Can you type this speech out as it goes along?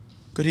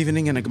Good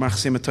evening and a Gemach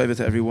Sema Tova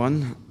to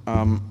everyone.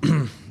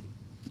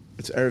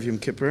 It's Erev Yom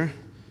Kippur,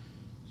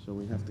 so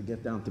we have to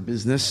get down to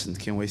business and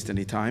can't waste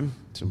any time.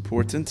 It's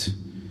important.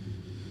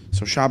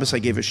 So Shabbos I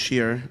gave a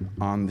shir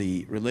on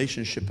the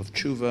relationship of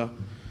Teshuva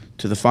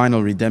to the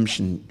final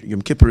redemption.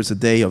 Yom Kippur is a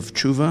day of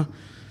Teshuva,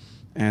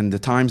 and the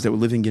times that we're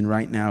living in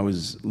right now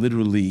is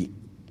literally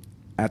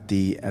at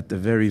the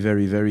very,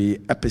 very, very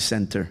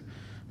epicenter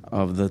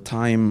of the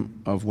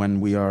time of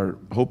when we are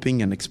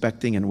hoping and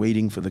expecting and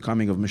waiting for the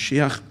coming of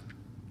Mashiach.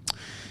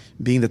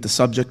 Being that the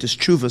subject is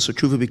Teshuva, so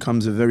Teshuva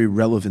becomes a very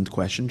relevant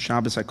question.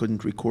 Shabbos I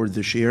couldn't record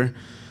this year,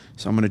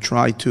 so I'm going to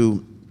try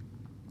to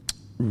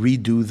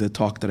redo the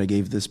talk that I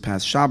gave this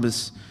past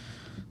Shabbos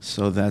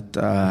so that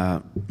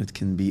it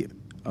can be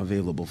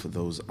available for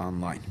those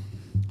online.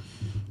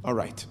 All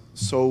right,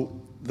 so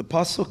the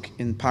pasuk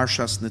in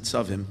Parshas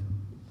Nitzavim,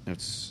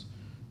 it's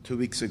 2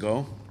 weeks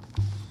ago,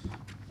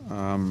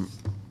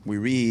 we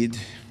read,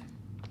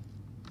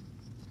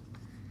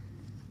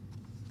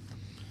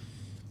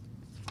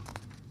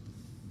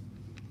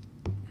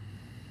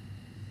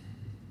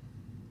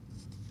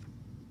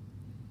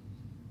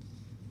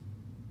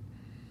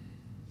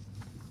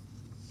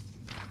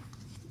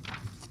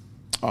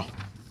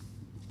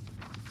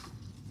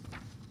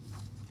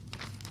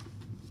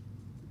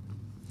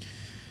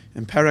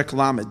 in Perek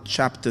Lamed,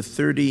 chapter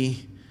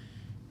 30,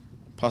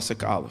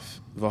 pasuk Aleph.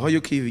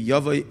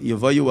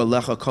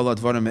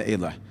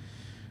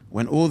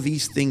 When all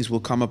these things will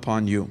come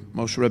upon you,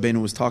 Moshe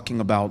Rabbeinu was talking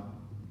about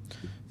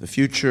the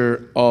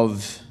future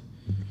of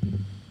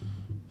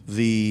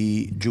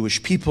the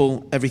Jewish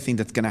people, everything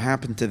that's going to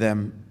happen to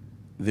them.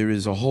 There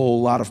is a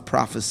whole lot of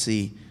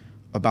prophecy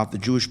about the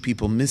Jewish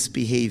people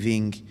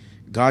misbehaving,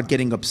 God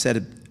getting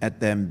upset at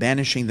them,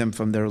 banishing them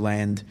from their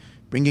land,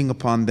 bringing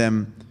upon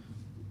them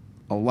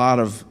a lot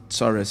of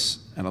tsaris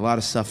and a lot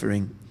of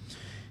suffering.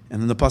 And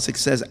then the pasuk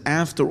says,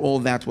 after all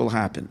that will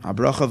happen,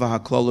 Abracha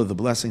v'haklala, the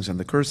blessings and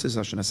the curses,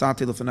 Asher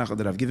nasati l'fenecha,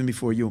 that I've given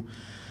before you,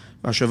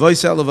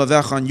 v'ashavoyse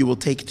elevavecha, and you will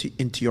take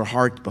into your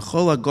heart,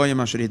 b'chol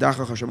hagoyim asher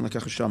yidachach Hashem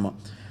lekecha shama,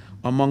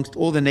 amongst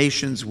all the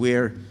nations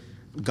where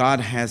God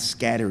has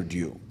scattered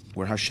you,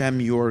 where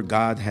Hashem your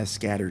God has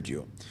scattered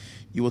you.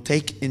 You will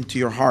take into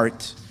your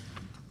heart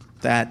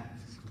that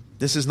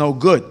this is no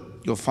good.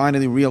 You'll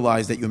finally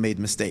realize that you made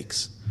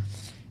mistakes.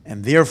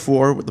 And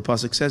therefore, what the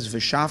pasuk says,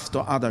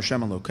 "V'shafto ad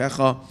Hashem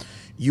Elokecha,"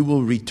 you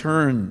will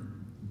return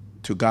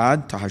to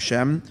God, to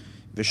Hashem.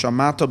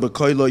 V'shamato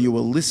b'koilo, you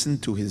will listen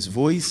to His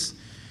voice.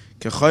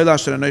 K'choil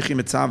asher anochi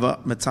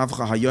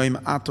mitzavcha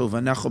hayoim ato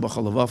v'necho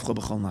b'chol levavcha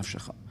b'chol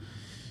nafshecha.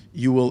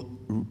 You will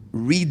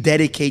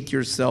rededicate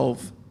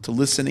yourself to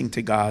listening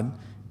to God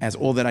as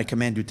all that I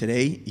command you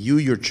today. You,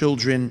 your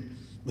children,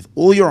 with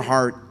all your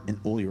heart and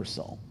all your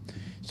soul.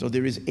 So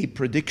there is a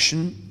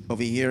prediction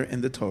over here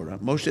in the Torah.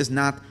 Moshe is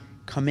not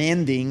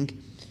commanding,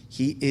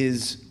 he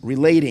is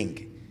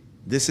relating.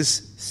 This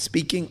is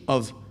speaking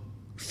of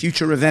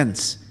future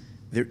events.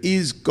 There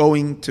is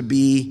going to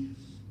be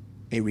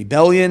a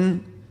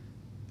rebellion.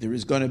 There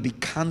is going to be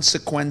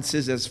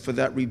consequences as for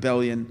that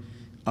rebellion,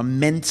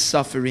 immense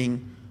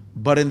suffering.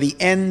 But in the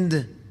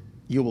end,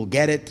 you will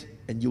get it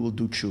and you will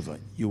do tshuva.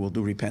 You will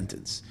do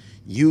repentance.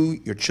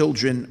 You, your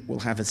children, will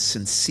have a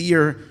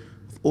sincere,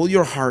 with all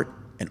your heart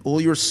and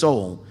all your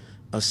soul,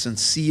 a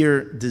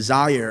sincere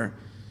desire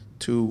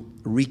to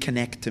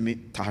reconnect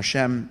to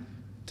Hashem,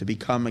 to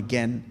become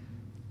again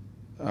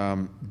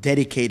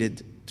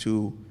dedicated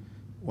to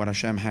what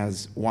Hashem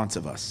wants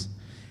of us.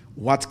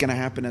 What's going to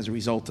happen as a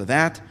result of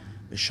that?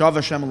 Hashem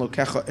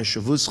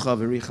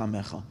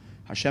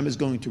is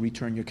going to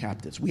return your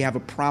captives. We have a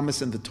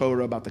promise in the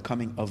Torah about the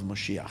coming of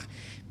Mashiach.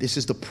 This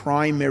is the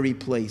primary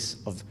place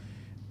of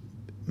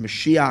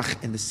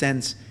Mashiach in the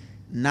sense,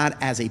 not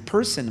as a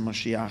person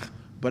Mashiach,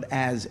 but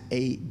as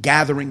a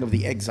gathering of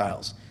the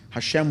exiles.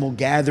 Hashem will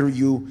gather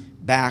you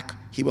back.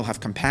 He will have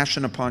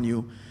compassion upon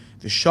you.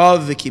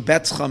 V'shav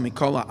v'kibetzcha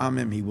mikol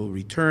ha'amim. He will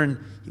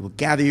return. He will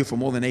gather you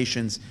from all the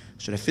nations.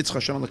 That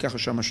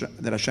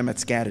Hashem had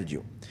scattered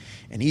you.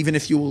 And even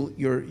if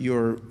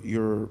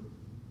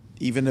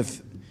even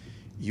if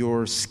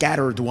your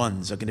scattered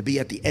ones are going to be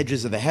at the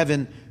edges of the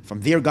heaven,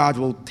 from there God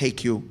will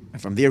take you,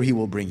 and from there He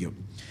will bring you.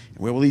 And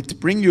where will He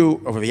bring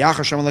you? Over the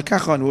Hashem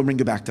lekecha, and we'll bring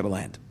you back to the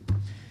land.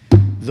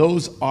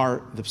 Those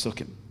are the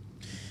psukim.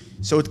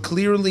 So it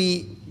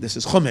clearly, this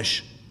is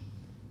Chumash,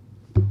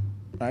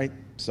 right?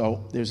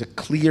 So there's a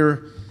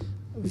clear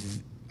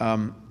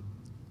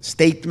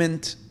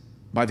statement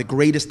by the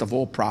greatest of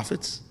all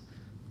prophets,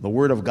 the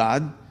Word of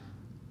God,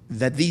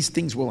 that these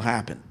things will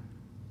happen.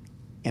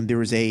 And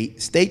there is a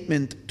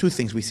statement, two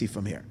things we see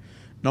from here.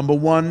 Number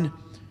one,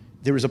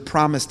 there is a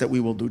promise that we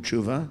will do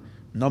tshuva.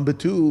 Number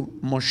two,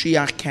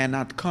 Moshiach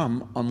cannot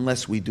come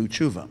unless we do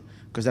tshuva,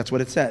 because that's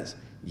what it says.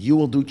 You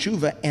will do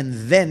tshuva, and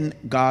then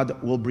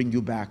God will bring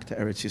you back to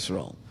Eretz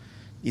Yisrael.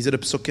 These are the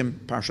psukim,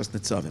 Parshas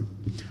Nitzavim.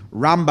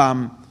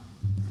 Rambam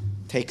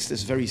takes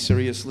this very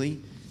seriously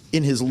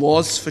in his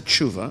laws for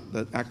tshuva.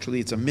 That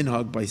actually it's a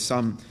minhag by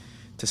some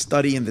to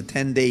study in the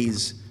 10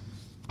 days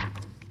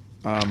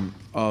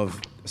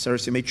of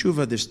Aseres Yemei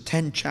Tshuva, there's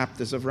 10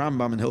 chapters of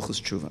Rambam in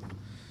Hilchos Tshuva.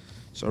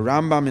 So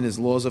Rambam in his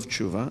Laws of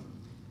Tshuva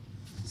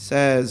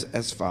says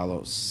as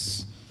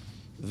follows.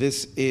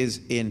 This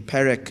is in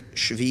Perek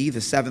Shvi, the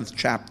 7th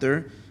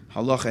chapter,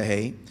 Halacha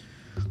Hey.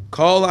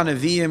 Kol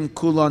Anavim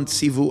Kulon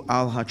Tzivu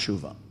Al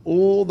HaTshuva.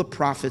 All the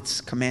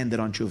prophets commanded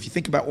on Tshuva. If you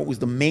think about what was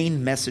the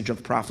main message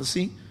of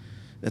prophecy,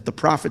 that the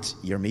prophets,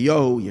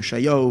 Yirmiyahu,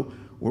 Yeshayahu,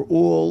 were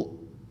all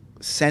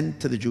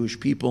sent to the Jewish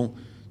people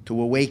to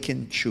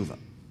awaken Tshuva,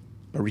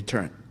 a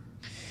return.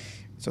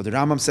 So the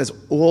Rambam says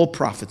all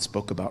prophets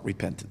spoke about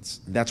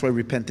repentance. And that's why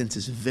repentance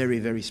is very,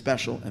 very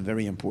special and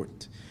very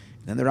important.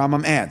 And then the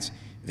Rambam adds,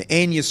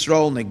 Ve'en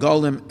Yisrael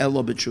negolim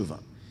elo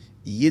b'tshuva.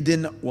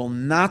 Yidden will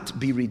not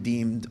be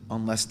redeemed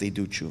unless they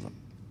do tshuva.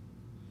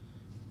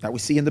 That we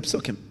see in the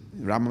Psukim.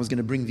 The Rambam is going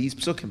to bring these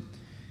Psukim,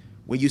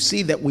 where you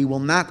see that we will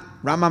not,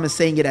 Rambam is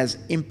saying it as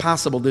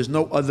impossible, there's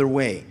no other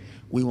way.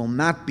 We will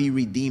not be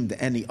redeemed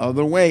any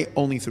other way,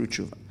 only through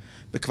tshuva.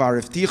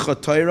 B'kvar ifticha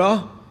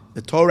Torah,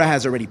 the Torah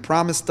has already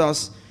promised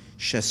us,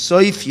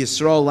 Shesoif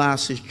Yisrael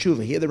Lasis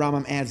Tshuva. Here the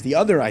Rambam adds the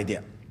other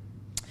idea.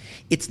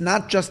 It's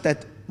not just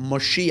that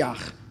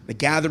Moshiach, the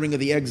gathering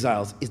of the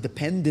exiles, is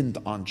dependent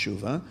on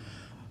Tshuva,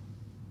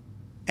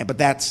 but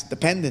that's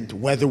dependent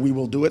whether we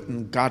will do it,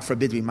 and God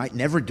forbid we might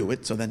never do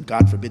it, so then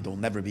God forbid there will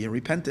never be a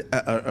redemption,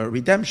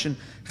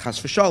 Chas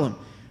v'shalom.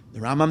 The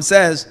Rambam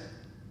says,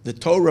 the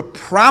Torah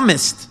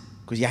promised,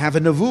 because you have a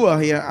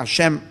nevuah here,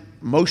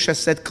 Moshe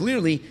said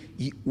clearly,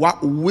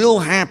 what will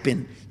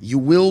happen? You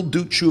will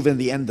do tshuva in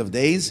the end of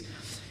days.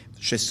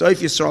 Shesoif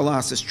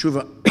Yisrael says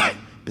tshuva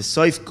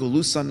besoif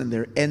gulusan in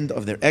their end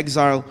of their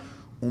exile.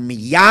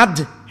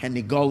 Umiyad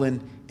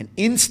henigolin, and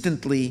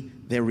instantly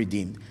they're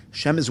redeemed.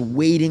 Hashem is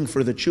waiting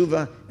for the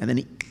tshuva, and then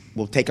He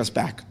will take us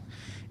back.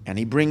 And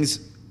He brings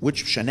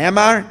which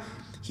shenemar?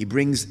 He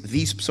brings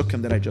these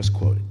psukim that I just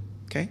quoted.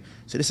 Okay,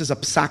 so this is a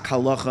psak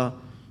halacha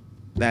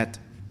that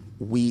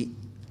we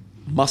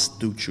must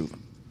do tshuva.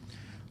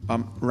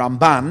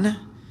 Ramban,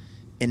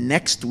 in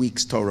next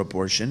week's Torah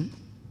portion,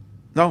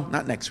 no,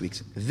 not next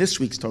week's, this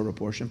week's Torah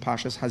portion,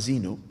 Pashas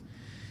Hazinu.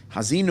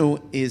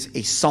 Hazinu is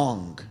a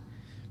song.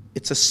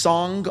 It's a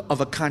song of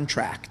a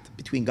contract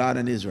between God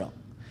and Israel.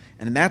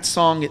 And in that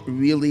song, it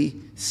really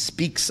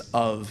speaks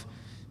of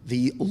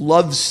the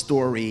love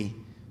story,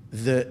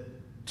 the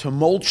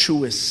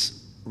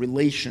tumultuous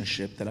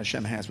relationship that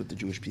Hashem has with the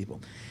Jewish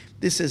people.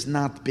 This has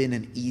not been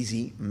an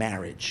easy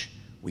marriage.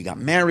 We got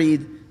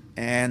married,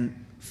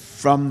 and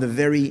from the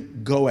very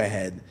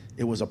go-ahead,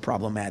 it was a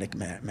problematic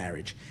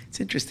marriage.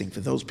 It's interesting for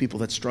those people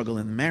that struggle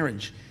in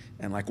marriage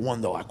and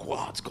wonder,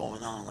 what's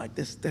going on?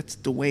 This, that's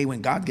the way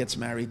when God gets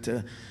married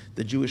to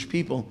the Jewish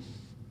people.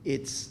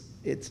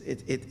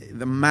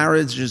 The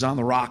marriage is on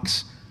the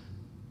rocks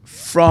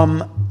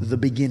from the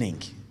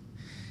beginning.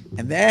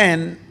 And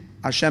then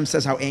Hashem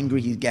says how angry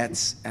He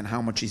gets and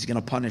how much He's going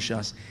to punish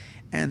us.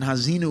 And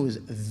Hazinu is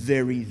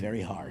very,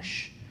 very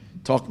harsh,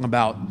 talking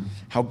about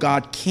how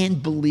God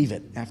can't believe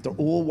it. After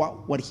all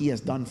what He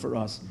has done for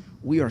us,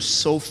 we are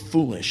so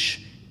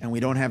foolish and we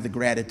don't have the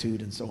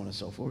gratitude and so on and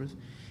so forth.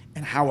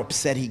 And how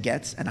upset He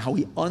gets and how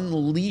He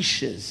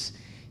unleashes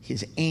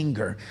His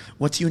anger.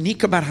 What's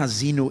unique about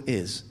Hazinu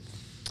is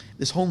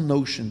this whole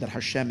notion that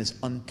Hashem is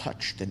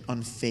untouched and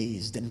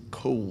unfazed and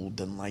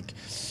cold and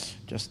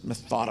just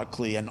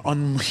methodically and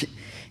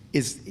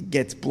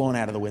gets blown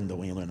out of the window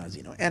when you learn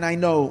Hazinu. And I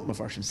know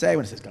Mefarshim say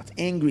when it says God's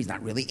angry, He's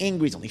not really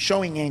angry, He's only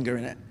showing anger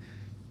in it.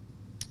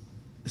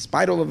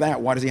 Despite all of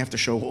that, why does He have to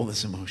show all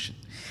this emotion?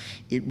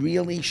 It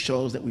really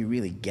shows that we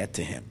really get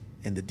to Him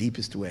in the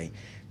deepest way,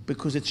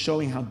 because it's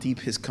showing how deep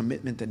His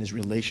commitment and His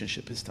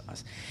relationship is to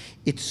us.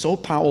 It's so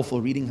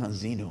powerful reading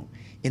Hazinu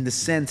in the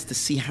sense to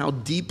see how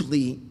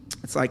deeply,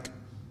 it's like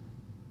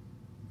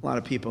a lot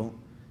of people,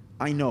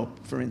 I know,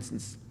 for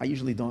instance, I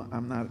usually don't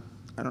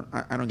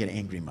get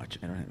angry much.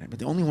 But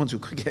the only ones who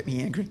could get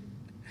me angry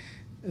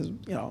is,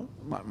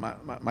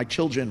 my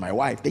children, my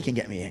wife, they can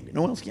get me angry.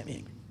 No one else can get me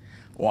angry.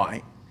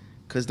 Why?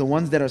 Because the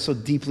ones that are so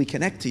deeply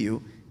connected to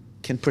you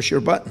can push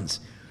your buttons.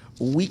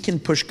 We can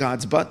push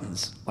God's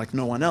buttons like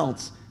no one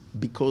else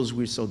because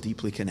we're so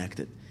deeply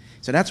connected.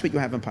 So that's what you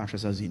have in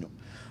Parshas Hazinu.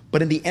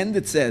 But in the end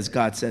it says,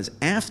 God says,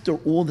 after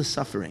all the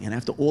suffering and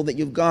after all that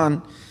you've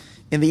gone,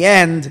 in the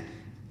end,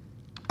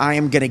 I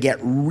am going to get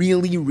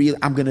really,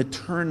 I'm going to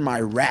turn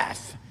my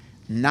wrath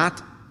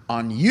not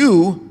on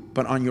you,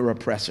 but on your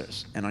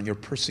oppressors and on your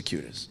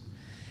persecutors.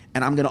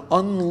 And I'm going to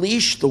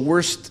unleash the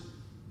worst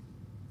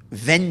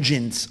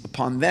vengeance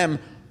upon them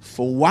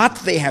for what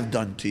they have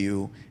done to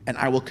you, and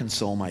I will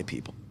console my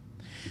people.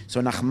 So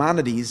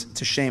Nachmanides,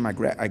 it's a shame, I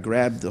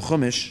grabbed the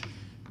Chumash,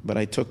 but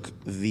I took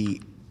a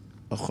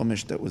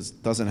Chumash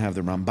that doesn't have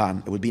the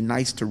Ramban. It would be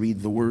nice to read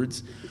the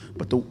words,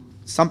 but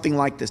something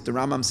like this. The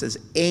Rambam says,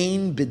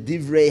 Ein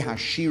b'divrei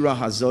hashira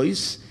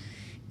hazois.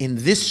 In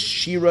this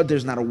shira,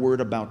 there's not a word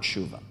about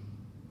tshuva.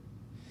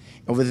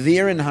 Over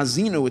there in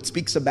Hazinu, it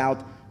speaks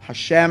about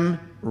Hashem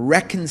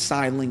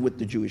reconciling with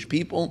the Jewish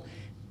people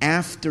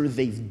after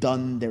they've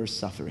done their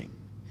suffering.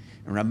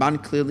 And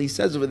Ramban clearly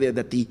says over there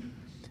that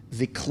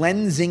the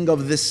cleansing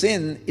of the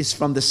sin is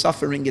from the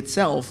suffering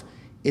itself.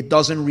 It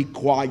doesn't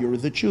require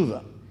the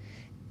tshuva.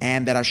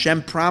 And that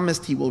Hashem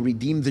promised He will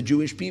redeem the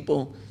Jewish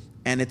people,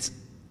 and it's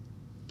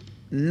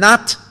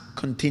not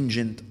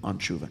contingent on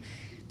tshuva.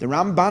 The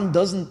Ramban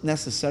doesn't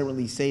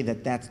necessarily say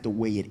that that's the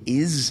way it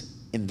is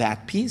in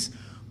that piece,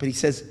 but he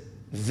says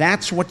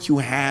that's what you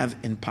have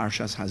in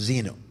Parshas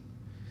Hazinu.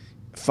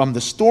 From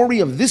the story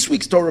of this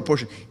week's Torah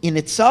portion, in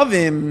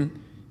Nitzavim,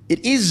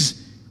 it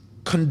is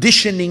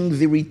conditioning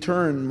the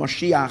return,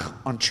 Mashiach,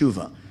 on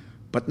tshuva,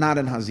 but not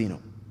in Hazinu.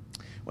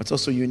 What's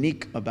also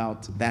unique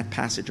about that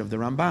passage of the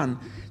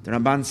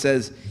Ramban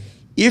says,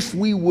 if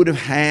we would have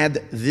had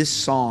this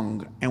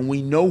song and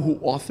we know who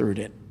authored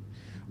it,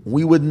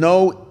 we would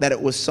know that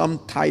it was some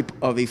type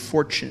of a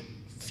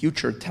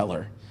future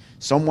teller,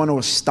 someone who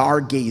was a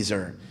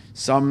stargazer,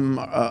 some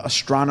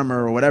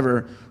astronomer or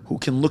whatever, who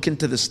can look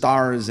into the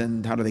stars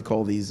and, how do they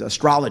call these,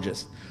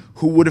 astrologists,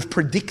 who would have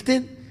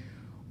predicted.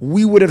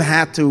 We would have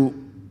had to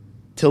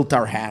tilt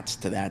our hats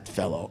to that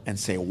fellow and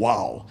say,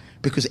 wow,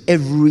 because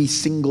every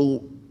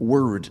single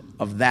word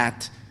of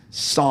that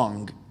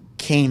song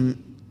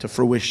came to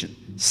fruition.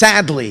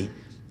 Sadly,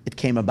 it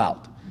came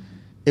about.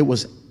 It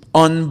was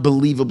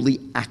unbelievably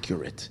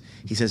accurate.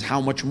 He says, how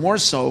much more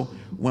so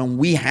when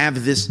we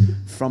have this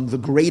from the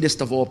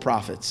greatest of all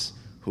prophets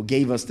who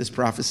gave us this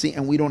prophecy,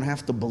 and we don't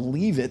have to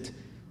believe it.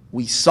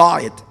 We saw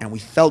it and we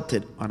felt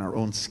it on our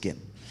own skin.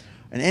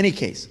 In any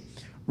case,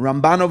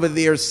 Ramban over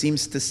there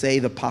seems to say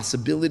the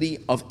possibility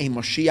of a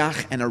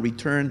Mashiach and a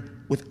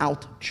return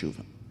without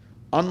tshuva.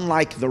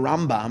 Unlike the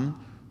Rambam,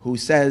 who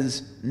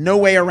says, no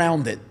way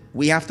around it.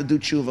 We have to do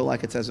tshuva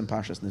like it says in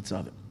Parshas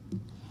Nitzavim.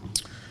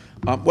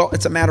 Well,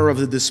 it's a matter of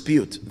the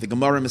dispute. The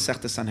Gemara in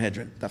Masechta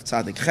Sanhedrin, Daf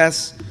Tzadik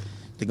Ches,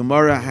 the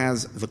Gemara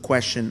has the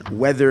question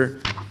whether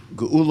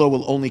Geula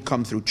will only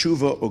come through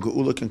tshuva or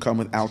Geula can come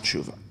without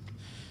tshuva.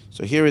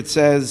 So here it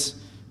says,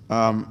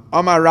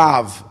 Amar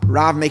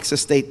Rav makes a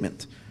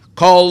statement.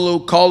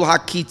 Kol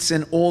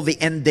HaKitzin, all the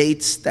end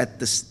dates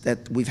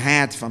that we've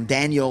had from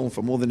Daniel,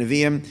 from all the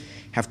Nevi'im,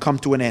 have come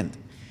to an end.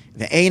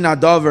 The Ein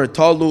Adavar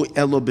Talu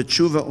Elo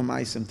B'tshuva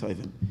U'Ma'asim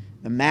Tovim.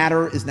 The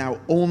matter is now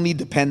only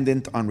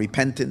dependent on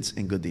repentance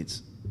and good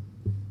deeds.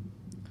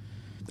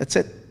 That's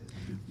it.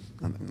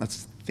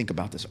 Let's think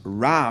about this.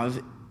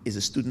 Rav is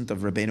a student of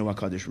Rabbeinu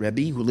HaKadosh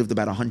Rebbe, who lived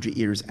about 100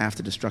 years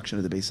after destruction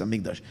of the Beis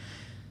HaMikdash.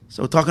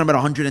 So we're talking about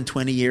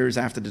 120 years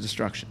after the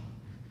destruction.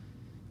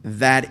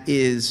 That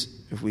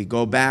is, if we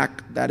go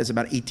back, that is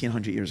about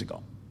 1,800 years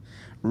ago.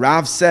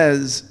 Rav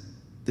says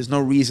there's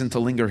no reason to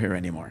linger here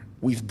anymore.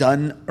 We've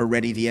done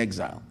already the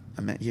exile.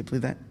 You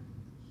believe that?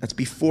 That's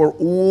before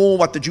all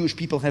what the Jewish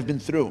people have been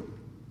through.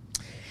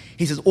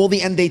 He says all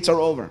the end dates are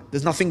over.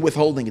 There's nothing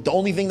withholding it. The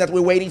only thing that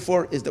we're waiting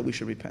for is that we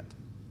should repent.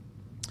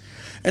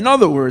 In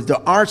other words,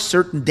 there are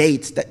certain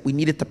dates that we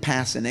needed to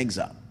pass in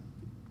exile.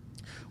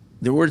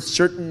 There were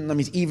certain,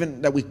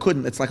 even that we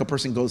couldn't. It's like a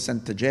person goes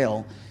sent to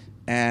jail,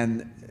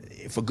 and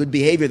for good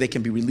behavior, they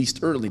can be released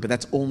early, but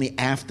that's only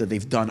after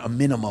they've done a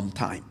minimum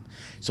time.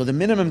 So the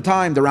minimum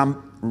time, the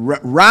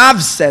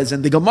Rav says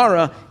in the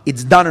Gemara,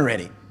 it's done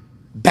already.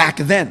 Back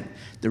then.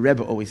 The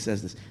Rebbe always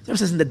says this. The Rebbe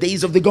says in the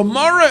days of the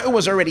Gemara, it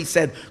was already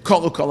said,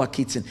 Kol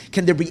HaKitzin.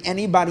 Can there be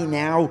anybody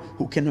now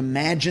who can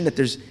imagine that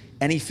there's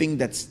anything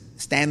that's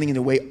standing in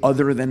the way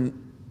other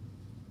than,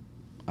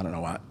 I don't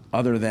know what,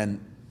 other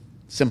than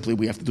simply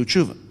we have to do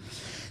tshuva?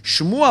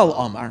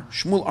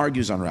 Shmuel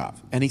argues on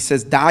Rav, and he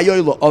says,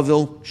 Dayoy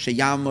lo'avil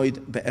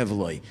sheyamoid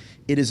be'evloi.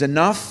 It is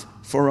enough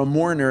for a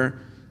mourner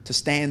to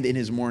stand in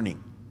his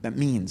mourning. That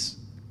means,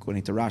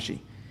 according to Rashi,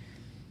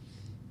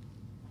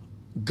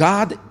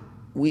 God,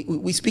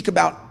 we speak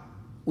about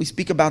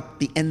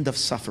the end of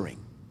suffering.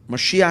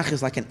 Mashiach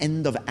is like an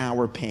end of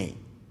our pain.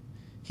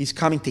 He's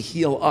coming to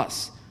heal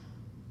us.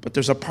 But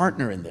there's a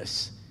partner in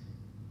this.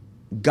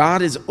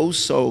 God is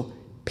also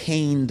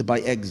pained by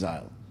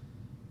exile.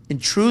 In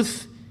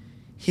truth,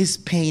 his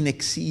pain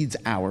exceeds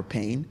our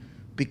pain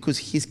because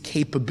his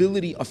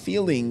capability of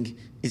feeling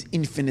is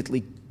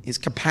infinitely, his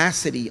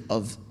capacity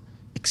of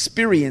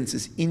experience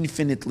is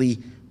infinitely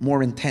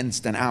more intense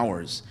than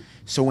ours.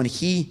 So when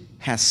he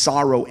has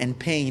sorrow and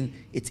pain,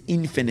 it's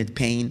infinite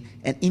pain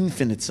and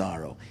infinite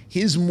sorrow.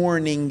 His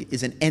mourning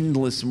is an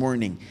endless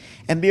mourning.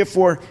 And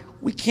therefore,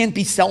 we can't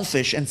be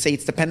selfish and say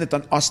it's dependent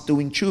on us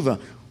doing tshuva.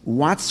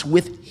 What's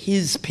with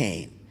his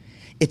pain?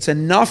 It's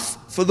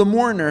enough for the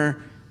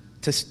mourner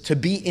to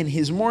be in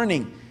his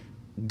mourning.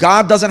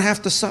 God doesn't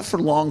have to suffer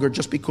longer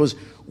just because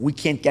we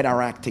can't get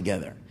our act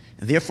together.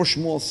 And therefore,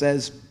 Shmuel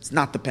says it's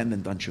not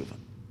dependent on tshuva.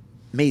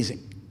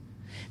 Amazing.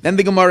 Then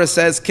the Gemara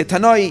says,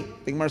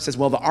 Ketanoi. The Gemara says,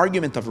 well, the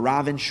argument of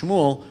Rav and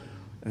Shmuel,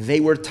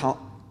 they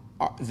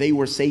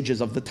were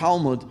sages of the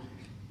Talmud.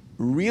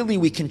 Really,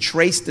 we can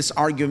trace this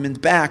argument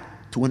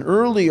back to an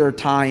earlier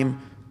time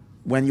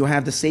when you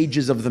have the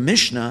sages of the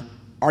Mishnah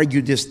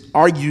argue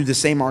the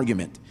same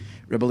argument.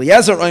 Rebbe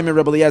Eliezer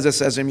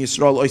says,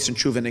 Yisrael oisen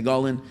tshuva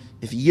negalin.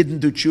 If Yidden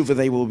do tshuva,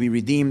 they will be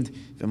redeemed.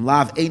 If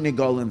Lav ein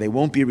negalin, they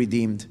won't be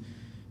redeemed.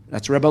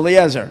 That's Rebbe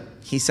Eliezer.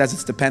 He says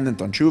it's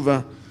dependent on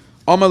tshuva.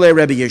 Omale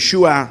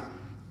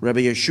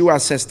Rabbi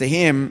Yeshua says to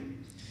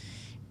him,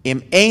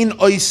 Im ein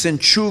oisen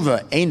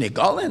tshuva ein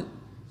negalen.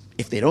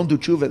 If they don't do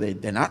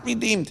tshuva, they're not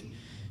redeemed.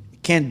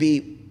 It can't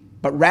be.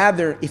 But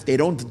rather, if they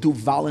don't do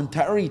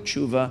voluntary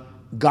tshuva,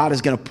 God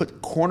is going to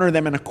corner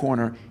them in a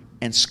corner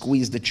and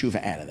squeeze the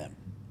tshuva out of them.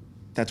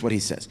 That's what he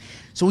says.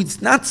 So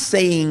he's not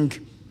saying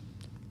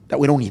that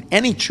we don't need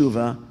any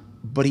tshuva,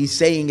 but he's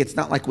saying it's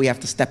not like we have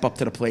to step up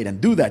to the plate and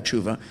do that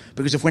tshuva,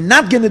 because if we're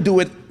not going to do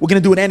it, we're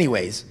going to do it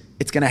anyways.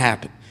 It's going to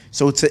happen.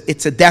 So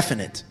it's a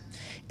definite.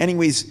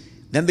 Anyways,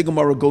 then the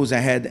Gemara goes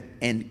ahead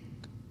and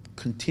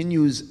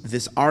continues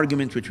this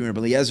argument between Rabbi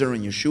Eliezer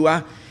and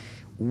Yeshua,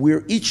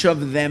 where each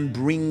of them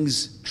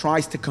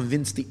tries to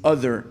convince the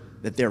other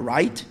that they're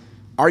right.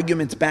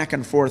 Arguments back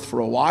and forth for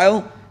a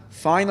while.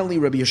 Finally,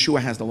 Rabbi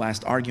Yeshua has the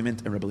last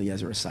argument, and Rabbi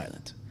Eliezer is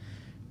silent.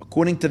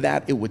 According to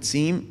that, it would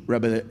seem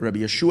Rabbi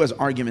Yeshua's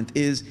argument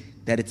is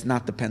that it's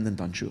not dependent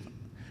on tshuva.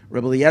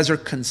 Rabbi Eliezer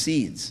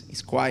concedes;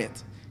 he's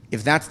quiet.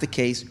 If that's the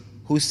case,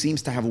 who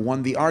seems to have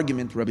won the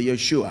argument? Rabbi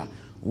Yeshua,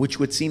 which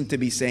would seem to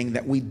be saying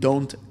that we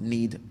don't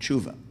need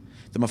tshuva.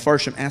 The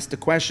Mefarshim asked the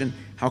question: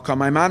 how come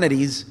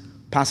Maimonides,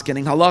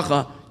 paskening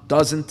halacha,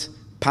 doesn't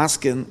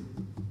pasken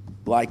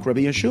like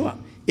Rabbi Yeshua?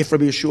 If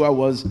Rabbi Yeshua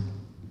was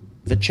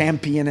the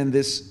champion in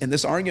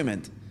this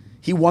argument,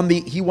 he won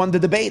the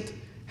debate.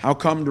 How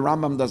come the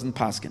Rambam doesn't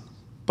pasken?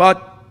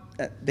 But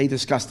they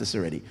discussed this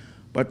already.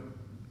 But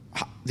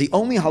the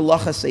only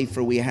halacha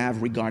sefer we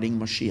have regarding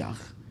Mashiach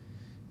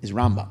is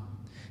Rambam,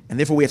 and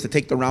therefore we have to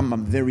take the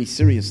Rambam very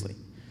seriously.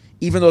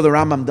 Even though the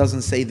Rambam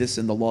doesn't say this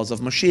in the laws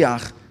of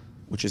Mashiach,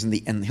 which is in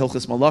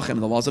Hilchos Malachim, in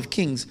the laws of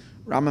kings,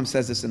 Rambam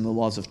says this in the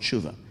laws of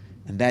tshuva,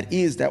 and that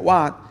is that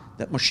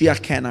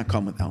Mashiach cannot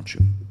come without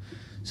tshuva.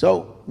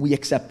 So we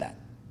accept that.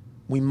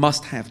 We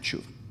must have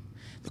tshuva.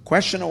 The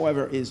question,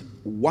 however, is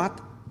what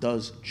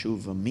does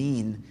tshuva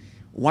mean?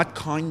 What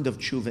kind of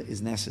tshuva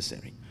is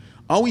necessary?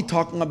 Are we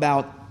talking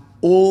about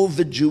all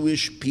the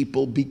Jewish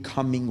people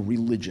becoming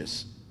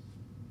religious?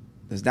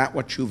 Is that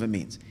what tshuva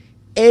means?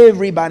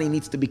 Everybody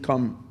needs to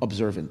become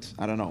observant.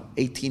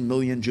 18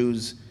 million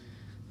Jews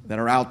that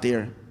are out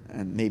there,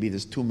 and maybe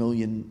there's 2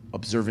 million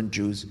observant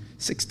Jews.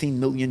 16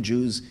 million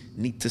Jews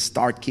need to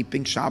start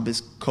keeping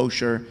Shabbos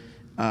kosher,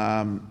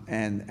 and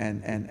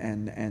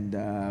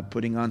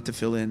putting on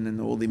tefillin and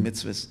all the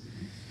mitzvahs.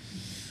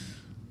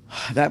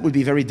 That would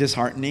be very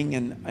disheartening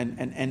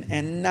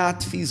and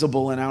not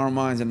feasible in our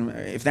minds. And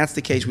if that's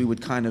the case, we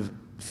would kind of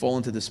fall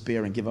into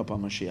despair and give up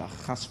on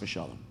Mashiach. Chas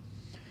v'shalom.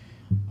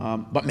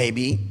 But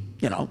maybe,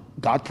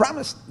 God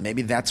promised.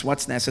 Maybe that's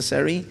what's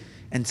necessary.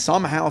 And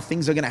somehow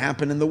things are going to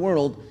happen in the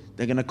world.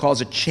 They're going to cause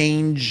a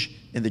change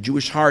in the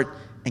Jewish heart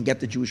and get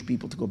the Jewish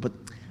people to go. But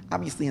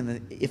obviously,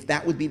 if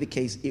that would be the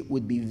case, it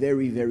would be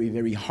very, very,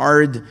 very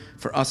hard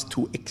for us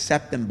to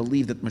accept and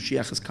believe that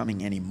Mashiach is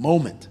coming any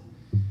moment.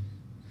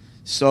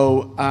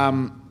 So,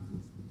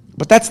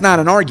 but that's not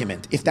an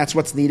argument. If that's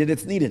what's needed,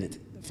 it's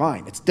needed.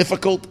 Fine. It's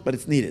difficult, but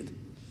it's needed.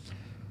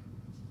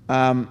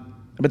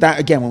 But that,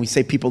 again, when we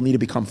say people need to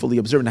become fully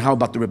observant, how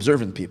about the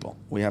observant people?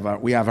 We have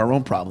our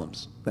own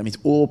problems. That means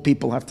all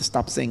people have to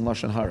stop saying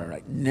Lashon Hara,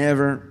 right?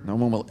 Never, no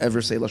one will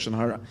ever say Lashon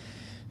Hara.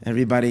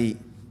 Everybody,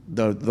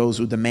 those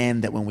who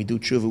demand that when we do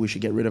tshuva, we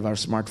should get rid of our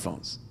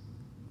smartphones.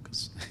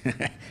 Because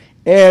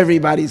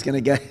everybody's going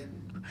to get...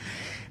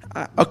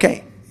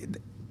 okay,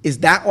 is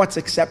that what's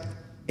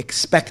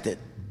expected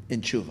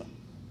in tshuva?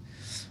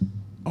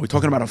 Are we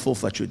talking about a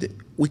full-fledged tshuva?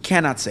 We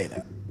cannot say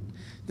that.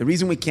 The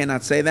reason we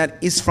cannot say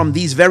that is from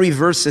these very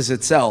verses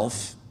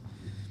itself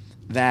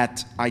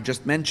that I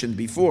just mentioned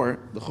before,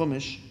 the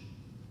Chumash.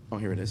 Oh,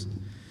 here it is.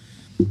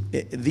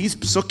 These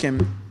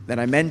psukim that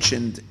I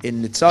mentioned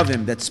in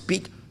Nitzavim that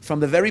speak from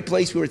the very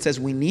place where it says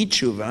we need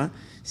tshuva,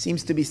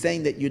 seems to be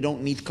saying that you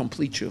don't need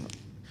complete tshuva.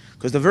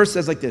 Because the verse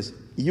says like this: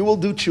 you will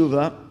do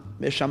tshuva,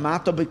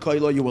 meshamata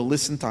b'koilo, you will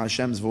listen to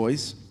Hashem's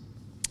voice,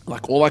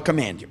 like all I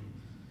command you.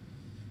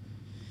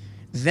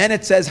 Then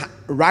it says,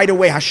 right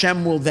away,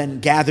 Hashem will then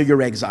gather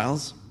your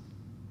exiles.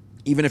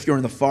 Even if you're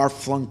in the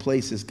far-flung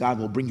places, God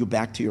will bring you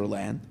back to your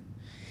land.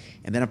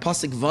 And then a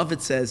Pasuk Vav,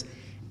 it says,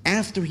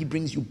 after He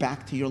brings you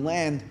back to your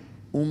land,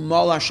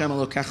 Umal Hashem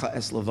Elokecha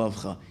es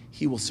levavcha,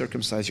 He will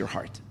circumcise your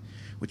heart.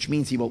 Which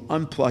means He will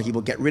unplug, He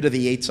will get rid of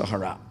the Yetzer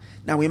Hara.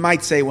 Now we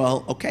might say,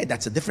 well, okay,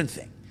 that's a different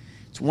thing.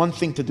 It's one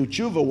thing to do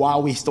tshuva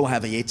while we still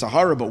have a Yetzer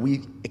Hara, but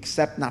we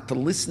accept not to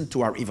listen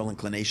to our evil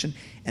inclination,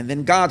 and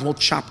then God will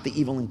chop the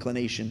evil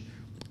inclination,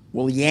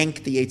 will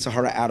yank the Yetzer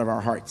Hara out of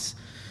our hearts.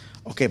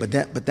 Okay,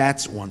 but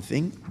that's one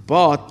thing.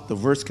 But the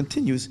verse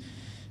continues,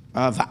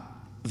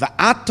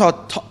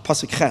 Va'ata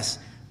pasuk ches,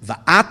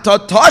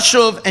 Va'ata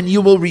tashuv, and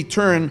you will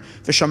return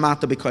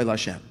v'shamata b'koil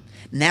Hashem.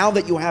 Now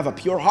that you have a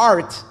pure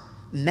heart,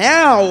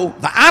 now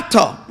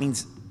Va'ata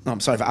means, no, I'm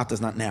sorry, Va'ata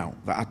is not now.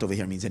 Va'ata over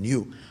here means in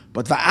you.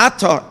 But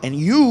Va'ata, and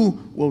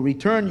you will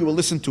return, you will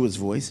listen to His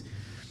voice.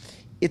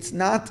 It's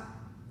not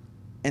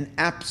an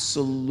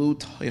absolute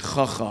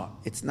heichacha.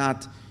 It's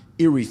not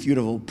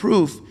irrefutable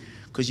proof,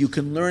 because you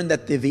can learn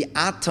that the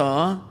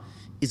V'ata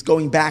is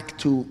going back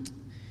to,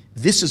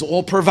 this is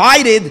all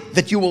provided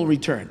that you will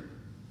return.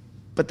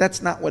 But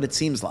that's not what it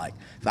seems like.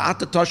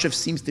 V'ata Toshev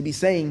seems to be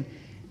saying,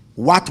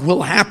 what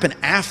will happen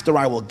after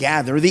I will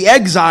gather the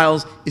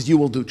exiles is you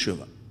will do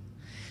tshuva.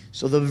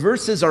 So the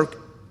verses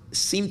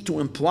seem to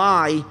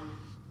imply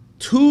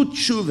two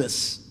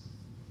tshuvas,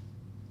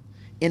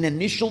 an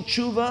initial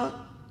tshuva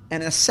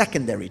and a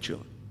secondary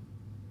tshuva.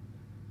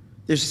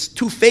 There's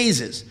two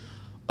phases,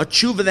 a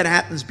tshuva that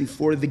happens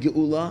before the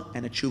geula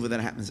and a tshuva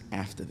that happens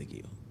after the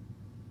geula.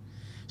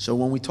 So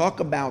when we talk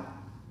about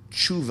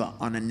tshuva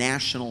on a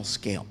national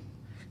scale,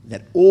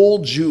 that all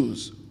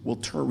Jews will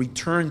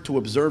return to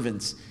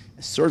observance,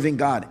 serving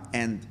God,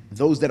 and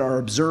those that are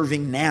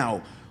observing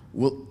now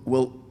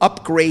will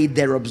upgrade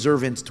their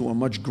observance to a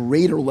much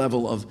greater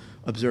level of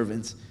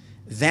observance.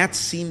 That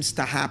seems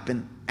to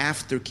happen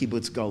after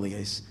Kibbutz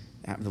Galuyos,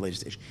 after the later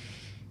stage.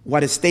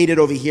 What is stated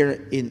over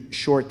here in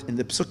short in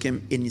the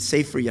Psukim, in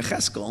Sefer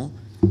Yecheskel,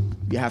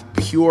 you have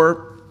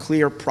pure,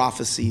 clear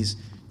prophecies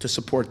to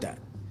support that.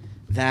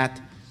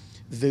 That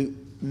the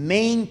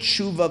main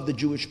tshuva of the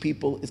Jewish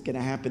people is going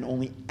to happen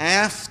only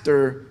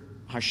after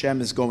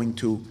Hashem is going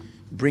to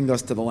bring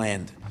us to the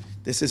land.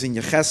 This is in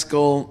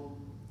Yecheskel,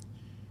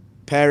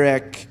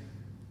 Perek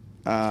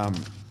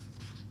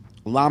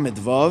Lamed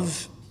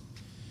Vav.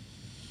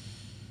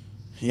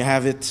 You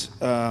have it,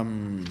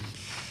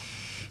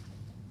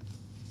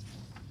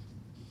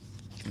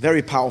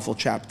 very powerful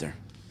chapter.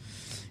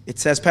 It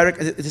says, Perek,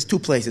 there's two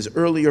places.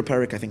 Earlier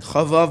Perek, I think,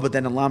 Chavav, but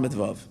then in Lamed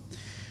Vav.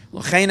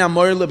 L'chein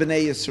amor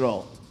lebnei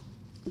Yisrael.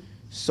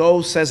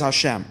 So says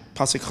Hashem,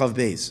 Pasuk Chav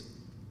Beis,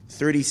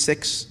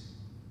 36,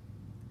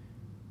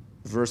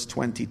 verse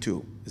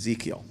 22,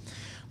 Ezekiel.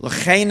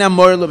 L'chein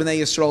amor lebnei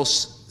Yisrael,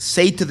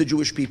 say to the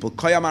Jewish people,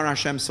 Koyamar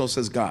Hashem, so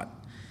says God.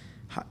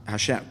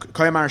 Hashem,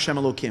 Koyamar Hashem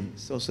Elokim,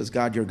 so says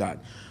God, your God.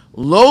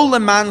 Lo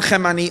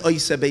lemanchem ani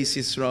oise beis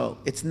Yisrael.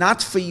 It's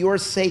not for your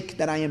sake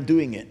that I am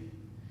doing it.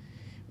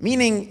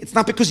 Meaning, it's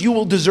not because you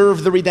will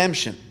deserve the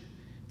redemption.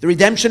 The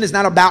redemption is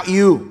not about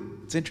you.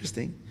 It's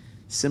interesting.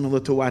 Similar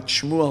to what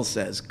Shmuel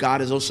says,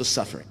 God is also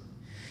suffering.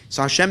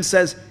 So Hashem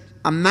says,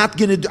 I'm not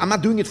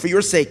doing it for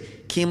your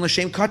sake. Ki im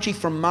l'shem kachi,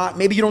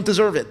 maybe you don't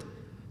deserve it,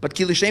 but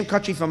ki l'shem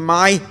kachi, for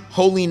my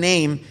holy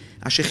name,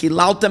 asher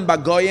chilaltem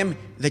bagoyim,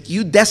 that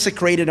you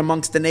desecrated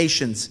amongst the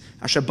nations.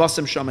 Asher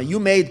basem shama,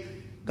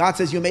 God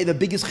says you made the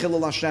biggest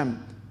chilul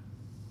Hashem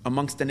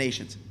amongst the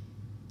nations.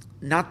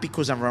 Not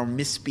because of our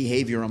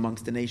misbehavior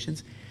amongst the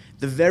nations.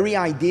 The very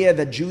idea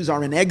that Jews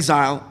are in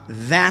exile,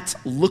 that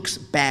looks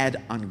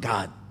bad on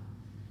God.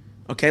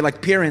 Okay,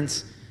 like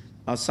parents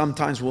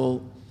sometimes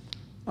will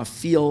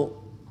feel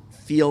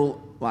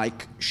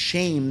like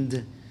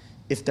shamed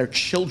if their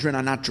children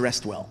are not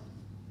dressed well.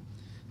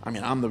 I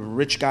mean, I'm the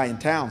rich guy in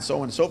town, so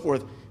on and so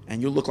forth,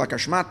 and you look like a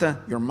shmata,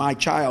 you're my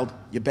child,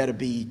 you better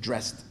be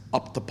dressed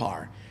up to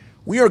par.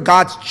 We are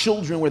God's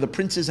children, we're the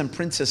princes and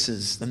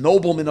princesses, the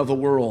noblemen of the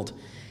world.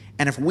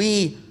 And if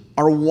we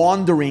are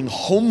wandering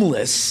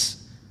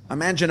homeless,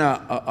 imagine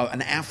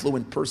an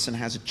affluent person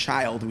has a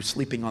child who's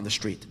sleeping on the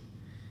street.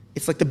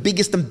 It's like the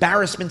biggest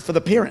embarrassment for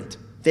the parent.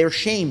 They're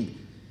shamed.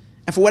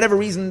 And for whatever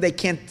reason, they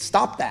can't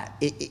stop that.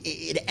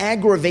 It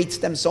aggravates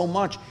them so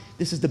much.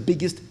 This is the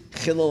biggest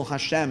chilul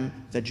Hashem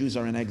that Jews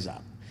are in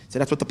exile. So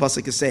that's what the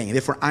pasuk is saying. And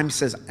therefore,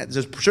 says, at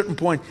a certain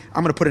point,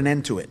 I'm going to put an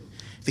end to it.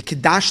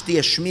 V'kedashti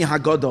eshmi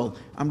hagadol,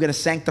 I'm going to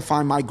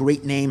sanctify my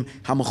great name,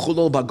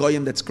 hamachulol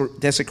bagoyim, that's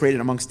desecrated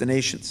amongst the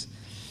nations.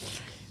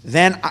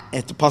 Then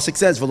the pasuk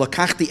says,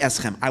 "V'lakachti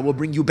eschem, I will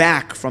bring you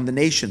back from the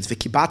nations.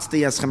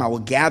 V'kibatzti eschem, I will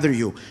gather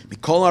you.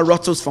 Mikol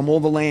haratzos, from all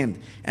the land,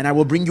 and I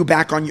will bring you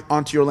back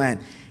onto your land."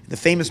 The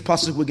famous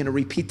pasuk we're going to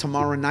repeat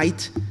tomorrow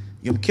night,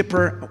 Yom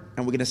Kippur,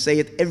 and we're going to say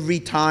it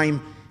every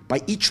time.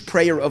 By each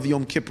prayer of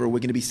Yom Kippur, we're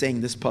going to be saying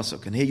this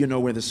pasuk, and here you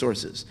know where the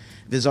source is.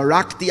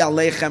 V'zarakti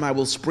aleichem, I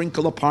will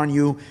sprinkle upon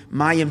you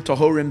mayim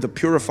tahorim, the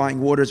purifying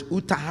waters.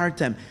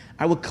 Utahartem,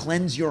 I will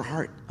cleanse your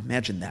heart.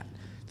 Imagine that.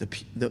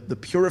 The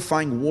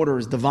purifying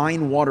waters,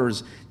 divine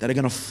waters that are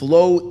going to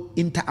flow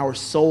into our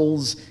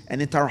souls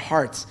and into our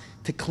hearts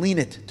to clean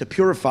it, to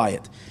purify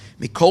it.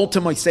 Mikol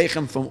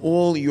temoiseichem, from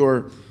all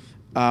your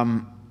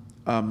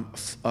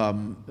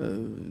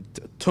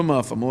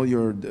tumah, from all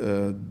your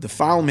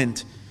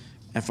defilement,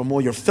 and from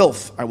all your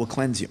filth, I will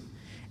cleanse you.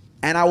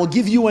 And I will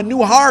give you a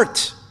new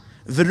heart.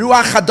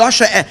 V'ruach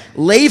chadasha,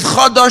 leiv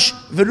chadash,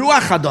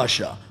 v'ruach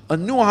chadasha. A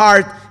new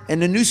heart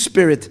and a new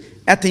spirit.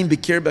 Etim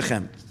b'kir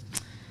bechem.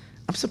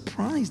 I'm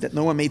surprised that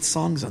no one made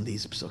songs on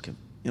these psukim.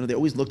 You know, they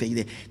always look at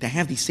you. They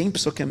have these same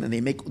psukim, and they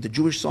make the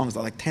Jewish songs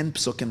are like 10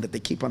 psukim that they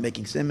keep on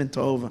making. Siman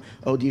Tov,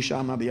 Od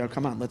Yisham Abiyar.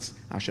 Come on, let's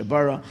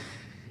Ashabara.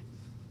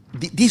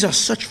 These are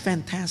such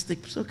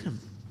fantastic psukim.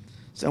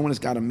 Someone has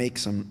got to make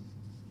some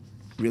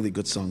really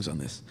good songs on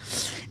this.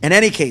 In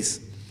any case,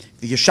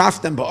 the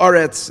Yeshaftem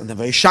ba'aretz and the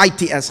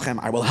Vayishaiti eschem,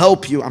 I will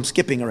help you. I'm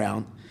skipping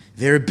around.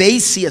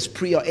 Verbeisi as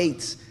priya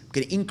eitz. I'm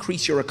going to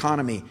increase your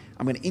economy.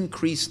 I'm going to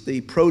increase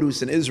the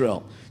produce in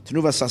Israel.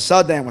 Tenuva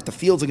sasada, and what the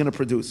fields are going to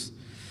produce.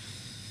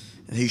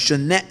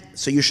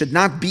 So you should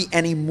not be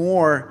any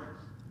more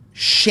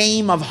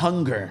shame of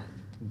hunger.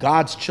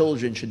 God's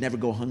children should never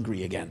go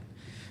hungry again.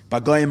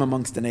 Bagoyim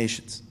amongst the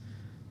nations.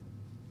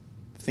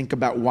 Think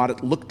about what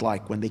it looked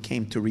like when they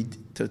came to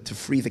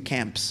free the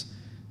camps,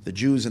 the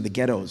Jews in the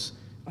ghettos,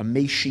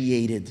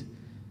 emaciated.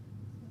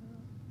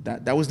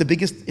 That was the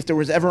biggest, if there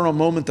was ever a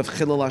moment of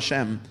Chilul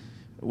Hashem,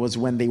 was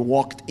when they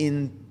walked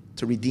in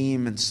to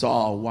redeem and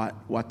saw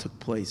what took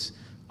place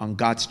on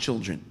God's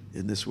children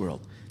in this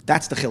world.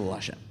 That's the Chilul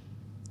Hashem.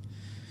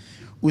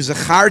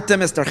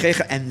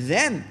 And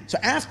then, so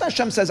after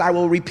Hashem says, I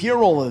will repair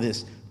all of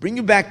this, bring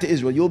you back to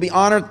Israel, you will be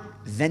honored,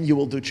 then you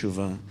will do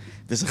tshuva.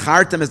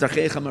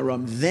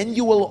 Then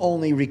you will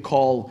only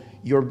recall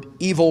your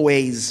evil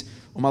ways,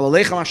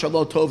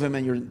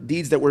 and your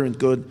deeds that weren't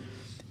good,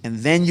 and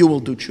then you will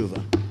do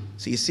tshuva.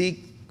 So you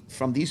see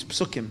from these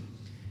psukim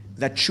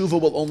that tshuva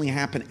will only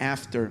happen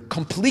after,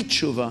 complete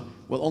tshuva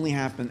will only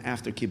happen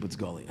after kibbutz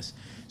goliath.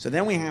 So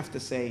then we have to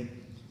say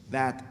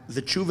that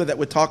the tshuva that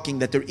we're talking,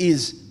 that there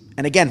is,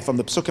 and again from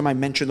the psukim I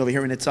mentioned over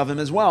here in Nitzavim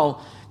as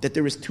well, that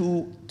there is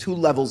two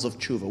levels of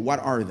tshuva. What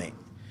are they?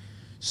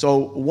 So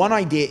one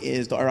idea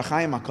is, the Orach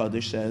Chaim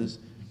HaKadosh says,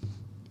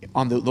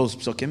 on those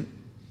psukim,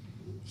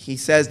 he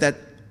says that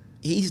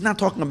he's not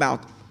talking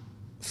about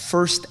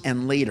first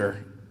and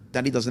later,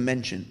 that he doesn't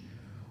mention,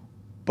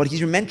 but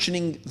he's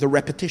mentioning the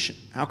repetition.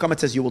 How come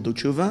it says you will do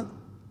tshuva?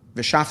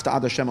 V'shafta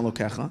ad Hashem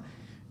Elokecha,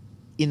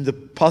 in the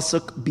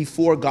pasuk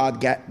before God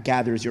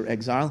gathers your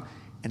exile,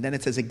 and then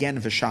it says again,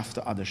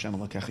 V'shafta ad Hashem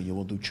Elokecha, you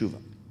will do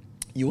tshuva.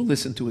 You will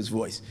listen to his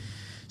voice.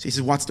 So he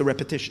says, what's the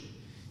repetition?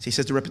 So he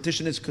says the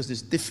repetition is because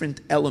there's different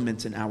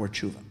elements in our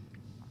tshuva.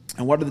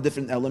 And what are the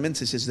different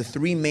elements? He says the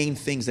three main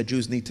things that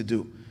Jews need to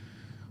do.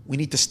 We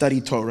need to study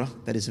Torah.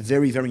 That is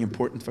very, very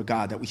important for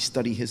God, that we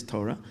study His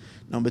Torah.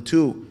 Number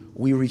two,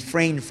 we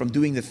refrain from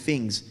doing the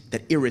things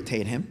that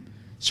irritate Him.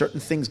 Certain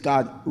things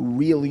God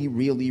really,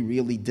 really,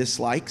 really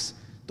dislikes.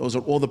 Those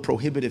are all the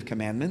prohibitive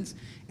commandments.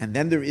 And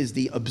then there is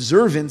the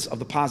observance of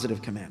the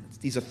positive commandments.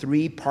 These are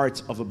three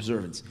parts of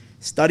observance.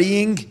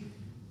 Studying,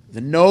 the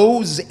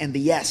no's, and the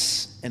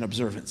yes in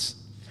observance.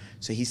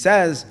 So he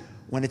says,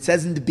 when it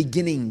says in the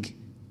beginning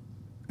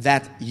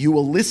that you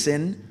will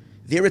listen,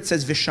 there it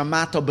says,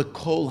 V'shamata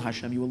b'kol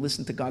Hashem, you will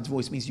listen to God's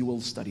voice, means you will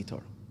study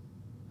Torah.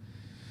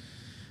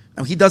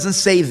 Now he doesn't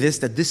say this,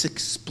 that this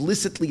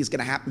explicitly is going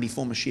to happen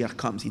before Mashiach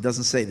comes. He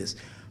doesn't say this.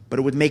 But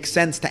it would make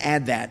sense to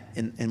add that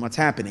in what's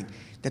happening.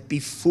 That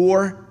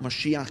before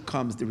Mashiach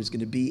comes, there is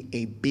going to be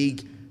a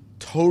big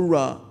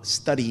Torah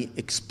study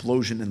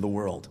explosion in the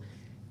world.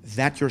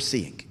 That you're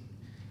seeing.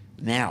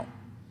 Now,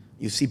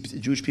 you see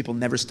Jewish people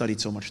never studied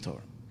so much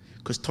Torah.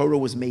 Because Torah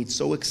was made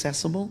so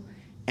accessible,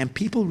 and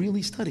people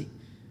really study.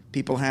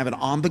 People have it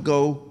on the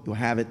go. You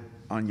have it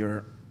on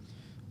your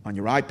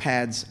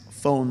iPads,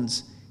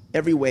 phones.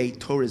 Every way,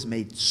 Torah is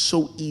made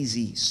so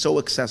easy, so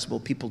accessible.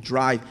 People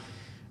drive.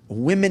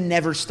 Women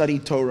never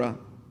studied Torah.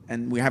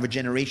 And we have a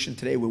generation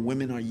today where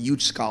women are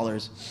huge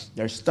scholars.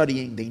 They're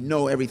studying. They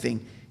know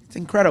everything. It's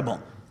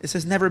incredible. This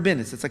has never been.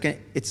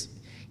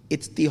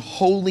 It's the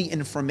holy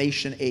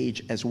information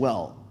age as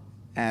well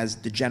as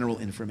the general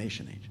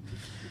information age.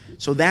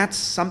 So that's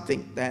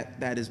something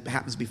that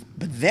happens before.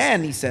 But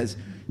then he says,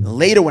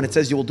 later when it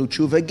says you will do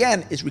tshuva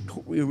again, is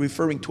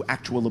referring to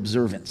actual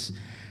observance.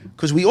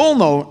 Because we all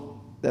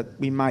know that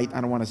we might, I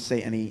don't want to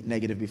say any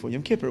negative before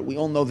Yom Kippur, we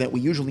all know that we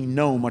usually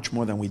know much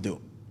more than we do.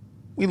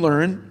 We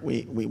learn,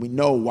 we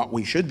know what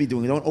we should be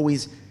doing. We don't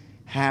always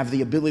have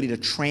the ability to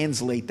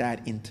translate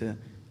that into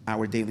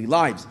our daily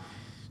lives.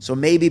 So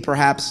maybe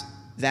perhaps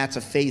that's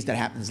a phase that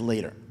happens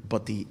later.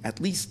 But at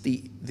least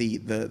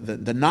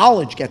the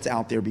knowledge gets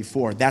out there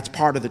before. That's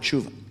part of the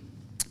tshuva.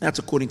 That's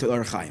according to the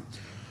Orach Chaim.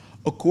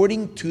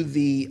 According to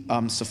the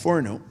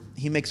Seforno,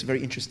 he makes a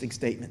very interesting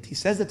statement. He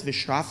says that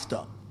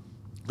Vishrafta,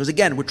 because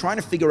again, we're trying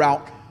to figure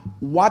out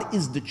what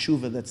is the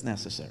tshuva that's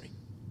necessary.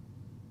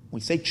 When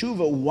we say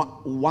tshuva,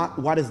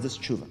 what is this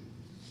tshuva?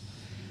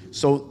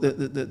 So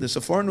the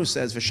Seforno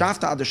says,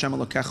 Vishrafta ad Hashem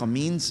Elokecha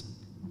means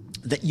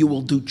that you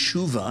will do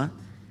tshuva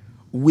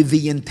with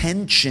the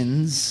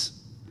intentions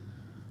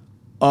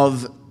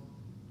of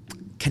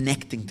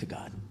connecting to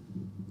God.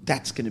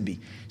 That's going to be.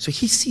 So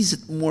he sees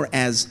it more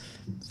as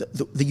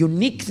the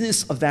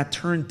uniqueness of that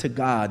turn to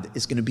God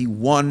is going to be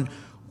one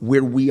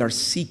where we are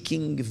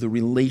seeking the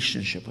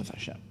relationship with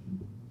Hashem.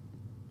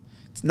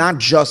 It's not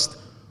just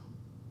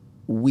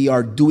we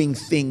are doing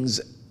things.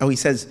 Oh, he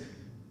says,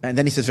 and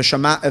then he says, it's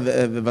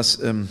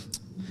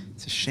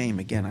a shame,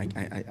 again,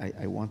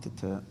 I wanted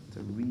to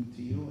read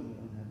to you. I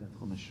don't have that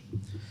chumash.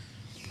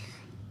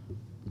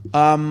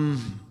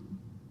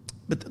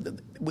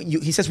 But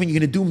he says when you're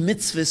going to do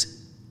mitzvahs,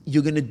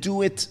 you're going to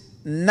do it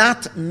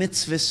not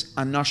mitzvahs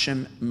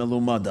anashim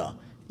melumada.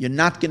 You're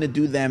not going to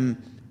do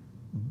them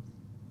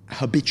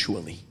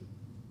habitually.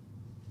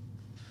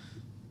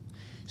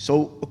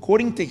 So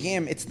according to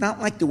him, it's not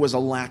like there was a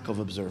lack of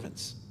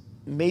observance.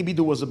 Maybe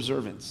there was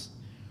observance,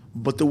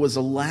 but there was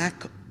a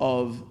lack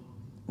of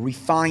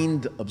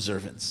refined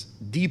observance,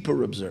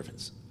 deeper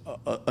observance,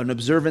 an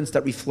observance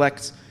that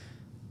reflects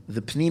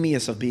the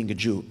pnimius of being a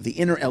Jew, the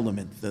inner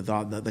element,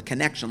 the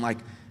connection, like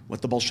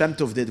what the Baal Shem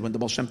Tov did when the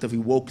Baal Shem Tov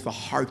woke the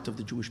heart of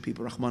the Jewish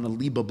people. Rahman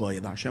al-Liba Boy,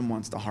 Hashem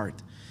wants the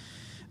heart.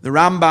 The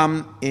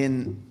Rambam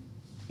in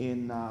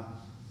Pirush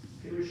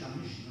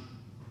HaMishnah,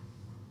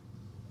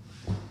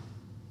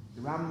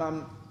 the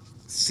Rambam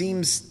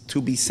seems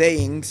to be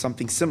saying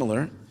something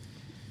similar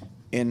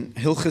in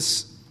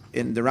Hilchos,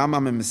 in the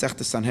Rambam in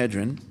Masechta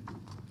Sanhedrin,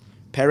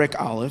 Perek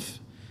Aleph.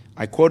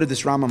 I quoted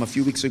this Rambam a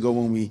few weeks ago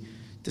when we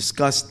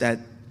discussed that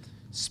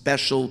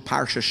special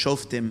Parsha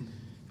Shoftim,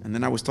 and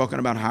then I was talking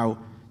about how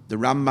the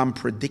Rambam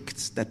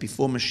predicts that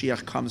before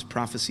Mashiach comes,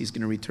 prophecy is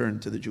going to return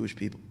to the Jewish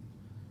people.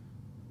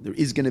 There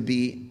is going to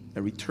be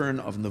a return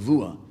of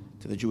Nevuah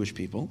to the Jewish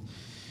people.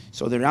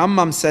 So the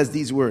Rambam says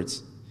these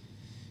words,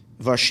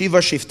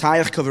 Vashiva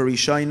shiftayach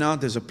kavarishayna,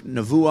 there's a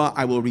Nevuah,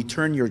 I will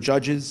return your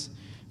judges.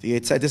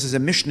 This is a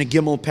Mishnah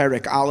Gimel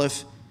Perek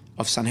Aleph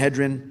of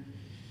Sanhedrin.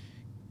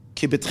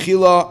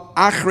 Kibetchila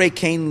achrei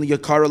kein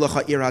yakara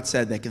lecha ir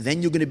hatzedek.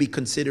 Then you're going to be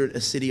considered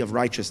a city of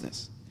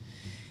righteousness.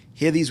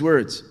 Hear these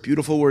words,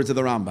 beautiful words of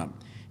the Rambam.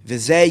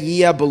 V'zeh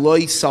yiyah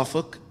b'loi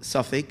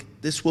safek.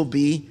 This will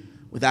be,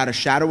 without a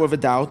shadow of a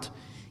doubt,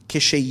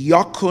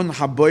 kisheyakun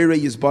haboire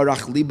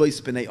yizbarach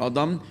libois b'nei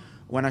adam.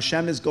 When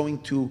Hashem is going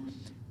to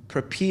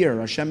prepare,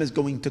 Hashem is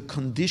going to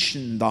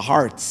condition the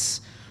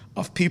hearts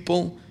of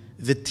people.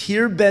 The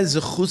tirbe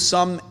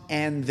zechusam,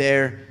 and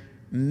their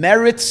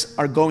merits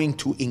are going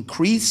to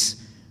increase.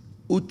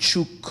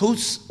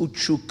 Uchukasam,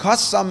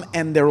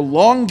 and their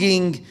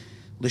longing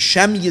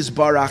l'shem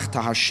yizbarach,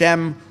 to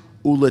Hashem,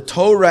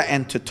 uletorah,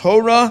 and to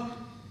Torah.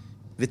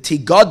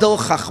 V'tigadol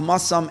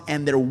chachmasam,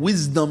 and their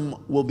wisdom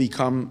will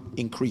become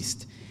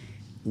increased.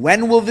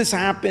 When will this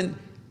happen?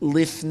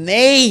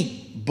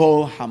 Lifnei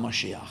bo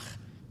hamashiach,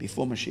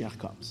 before Mashiach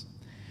comes.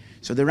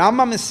 So the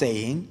Rambam is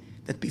saying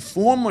that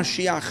before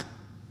Mashiach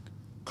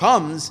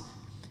comes,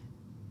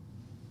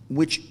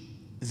 which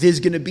there's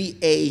going to be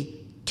a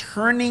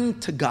turning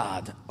to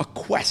God, a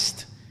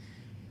quest.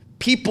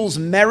 People's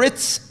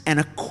merits and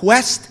a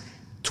quest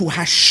to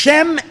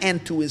Hashem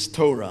and to His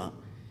Torah.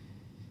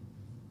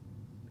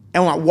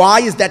 And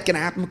why is that going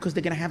to happen? Because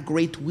they're going to have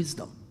great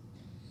wisdom.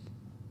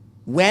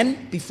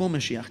 When? Before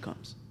Mashiach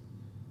comes.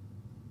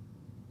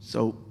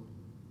 So,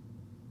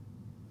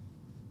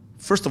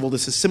 first of all,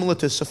 this is similar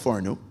to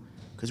Sefornu,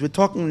 because we're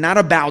talking not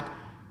about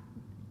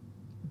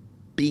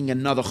being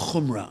another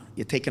chumrah.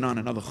 You're taking on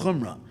another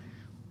chumrah.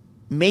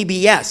 Maybe,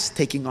 yes,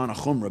 taking on a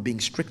chumrah, being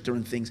stricter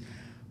in things,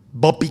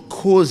 but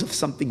because of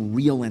something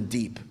real and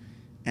deep,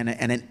 and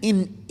an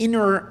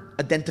inner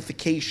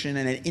identification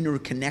and an inner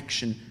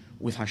connection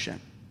with Hashem.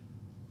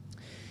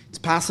 It's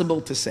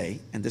possible to say,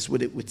 and this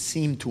would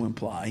seem to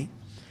imply,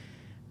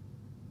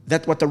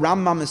 that what the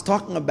Rambam is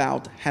talking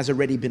about has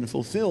already been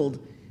fulfilled,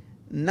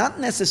 not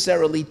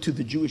necessarily to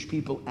the Jewish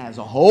people as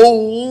a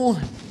whole.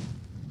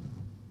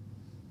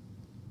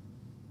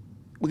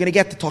 We're going to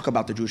get to talk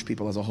about the Jewish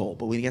people as a whole,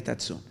 but we're going to get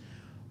that soon.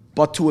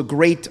 But to a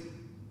great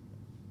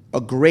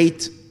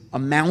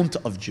amount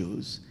of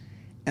Jews,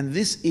 and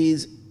this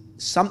is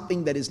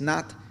something that is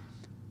not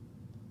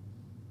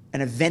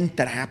an event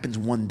that happens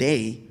one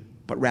day,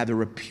 but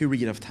rather a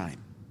period of time.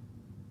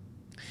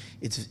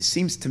 It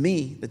seems to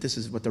me that this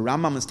is what the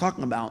Rambam is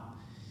talking about,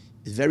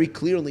 is very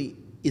clearly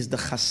is the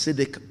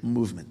Hasidic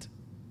movement.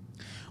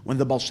 When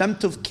the Baal Shem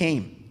Tov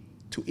came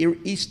to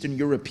Eastern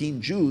European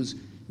Jews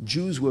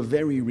were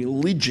very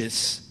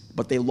religious,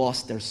 but they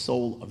lost their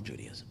soul of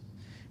Judaism.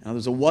 In other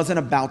words, it wasn't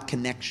about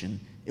connection.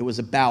 It was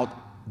about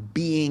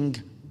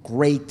being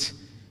great,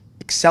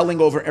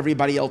 excelling over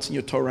everybody else in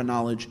your Torah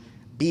knowledge,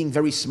 being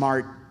very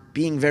smart,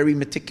 being very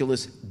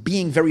meticulous,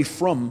 being very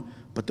frum,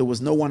 but there was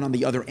no one on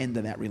the other end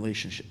of that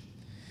relationship.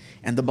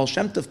 And the Baal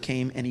Shem Tov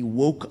came and he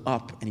woke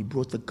up and he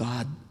brought the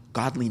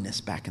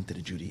godliness back into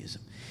the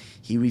Judaism.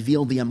 He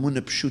revealed the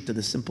Amunah Pshuta,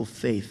 the simple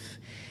faith.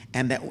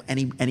 And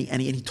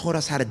he taught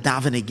us how to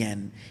daven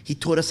again. He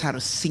taught us how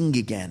to sing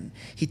again.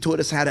 He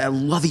taught us how to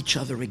love each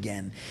other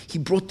again. He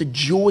brought the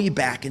joy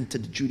back into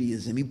the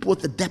Judaism. He brought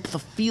the depth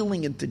of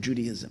feeling into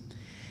Judaism.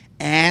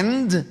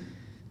 And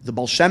the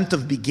Baal Shem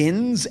Tov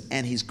begins,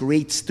 and his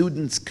great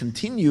students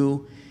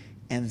continue,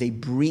 and they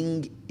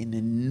bring an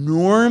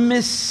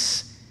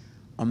enormous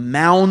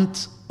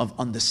amount of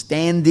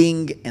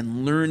understanding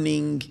and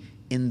learning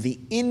in the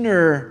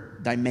inner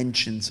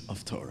dimensions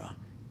of Torah.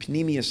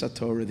 Pnimiyas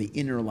HaTorah, the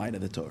inner light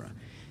of the Torah.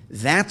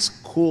 That's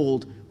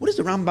called, what does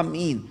the Rambam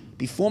mean?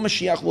 Before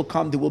Mashiach will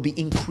come, there will be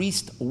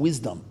increased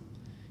wisdom.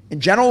 In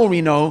general,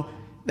 we know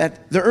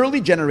that the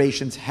early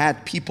generations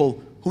had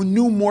people who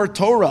knew more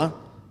Torah,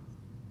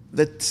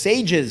 the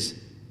sages,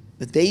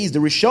 the Deis, the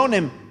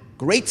Rishonim,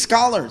 great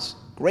scholars,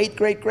 great.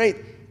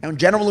 And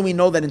generally we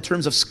know that in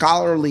terms of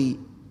scholarly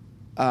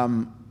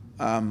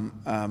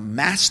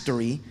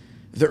mastery,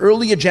 the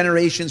earlier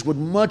generations were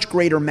much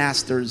greater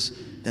masters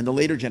than the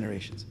later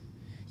generations.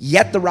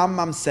 Yet the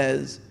Rambam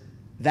says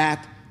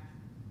that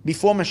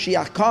before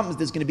Mashiach comes,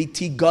 there's going to be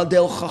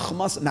Tigadel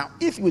Chachmas. Now,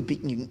 if you would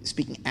be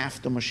speaking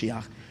after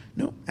Mashiach,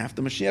 no,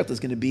 after Mashiach there's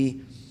going to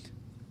be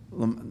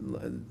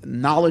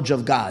knowledge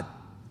of God.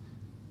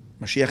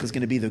 Mashiach is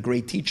going to be the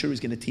great teacher who's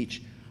going to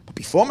teach. But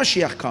before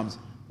Mashiach comes,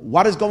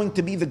 what is going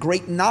to be the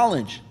great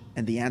knowledge?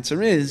 And the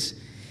answer is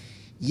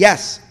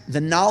yes,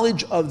 the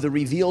knowledge of the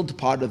revealed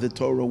part of the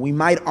Torah, we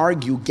might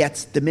argue,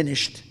 gets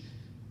diminished.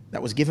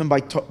 That was given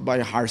by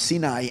Har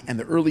Sinai, and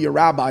the earlier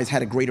rabbis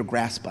had a greater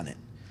grasp on it.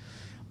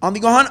 On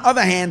the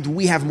other hand,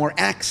 we have more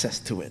access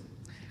to it,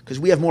 because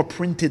we have more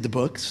printed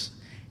books.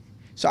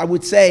 So I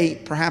would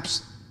say,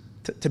 perhaps,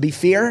 to be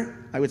fair,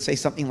 I would say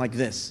something like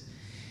this.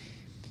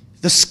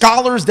 The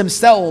scholars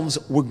themselves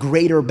were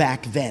greater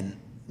back then.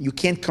 You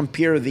can't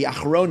compare the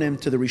Achronim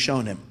to the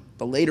Rishonim,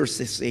 the later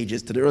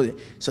sages to the earlier.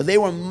 So they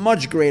were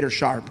much greater,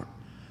 sharper.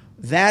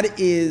 That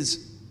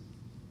is,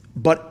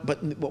 but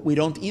what we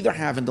don't either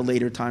have in the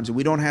later times,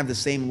 we don't have the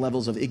same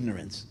levels of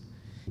ignorance.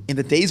 In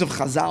the days of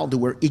Chazal, there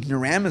were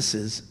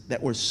ignoramuses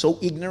that were so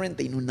ignorant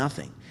they knew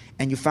nothing.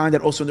 And you find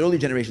that also in the early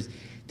generations.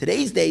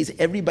 Today's days,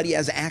 everybody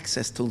has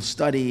access to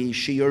study,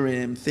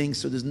 shiurim, things.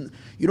 So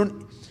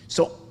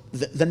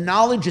the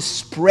knowledge is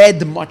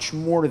spread much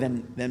more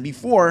than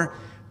before,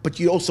 but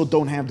you also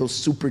don't have those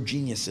super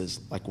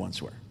geniuses like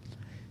once were.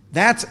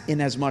 That's in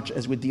as much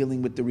as we're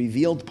dealing with the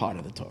revealed part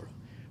of the Torah.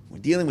 We're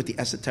dealing with the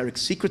esoteric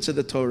secrets of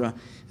the Torah.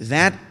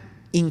 That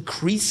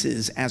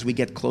increases as we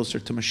get closer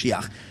to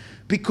Mashiach.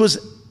 Because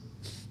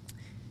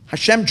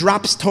Hashem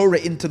drops Torah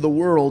into the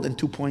world in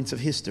 2 points of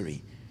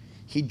history.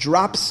 He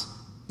drops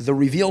the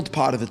revealed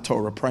part of the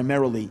Torah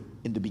primarily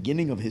in the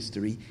beginning of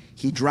history.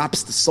 He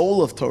drops the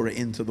soul of Torah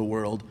into the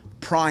world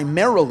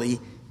primarily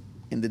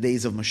in the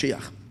days of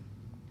Mashiach.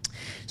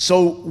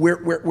 So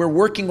we're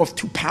working off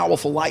 2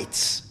 powerful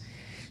lights.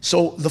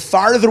 So the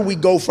farther we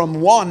go from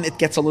one, it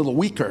gets a little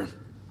weaker.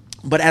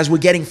 But as we're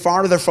getting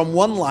farther from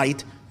one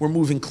light, we're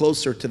moving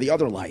closer to the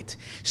other light.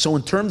 So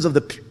in terms of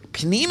the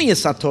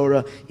Pnimius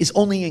HaTorah is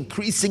only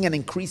increasing and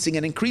increasing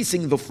and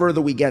increasing the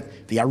further we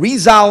get the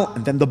Arizal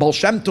and then the Baal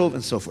Shem Tov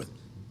and so forth.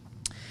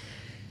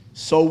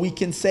 So we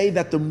can say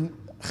that the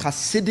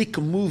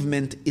Hasidic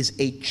movement is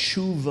a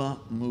tshuva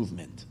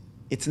movement.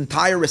 Its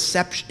entire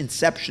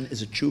inception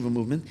is a tshuva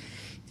movement.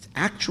 It's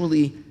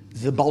actually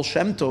the Baal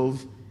Shem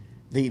Tov,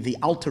 the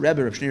Alter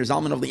Rebbe of Shneur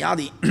Zalman of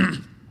Liadi,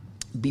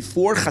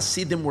 before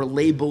Hasidim were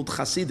labeled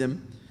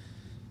Hasidim,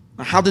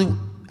 how did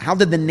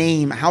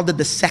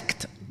the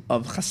sect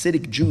of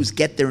Hasidic Jews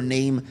get their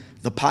name,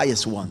 the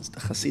pious ones, the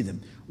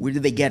Hasidim? Where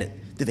did they get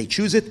it? Did they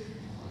choose it?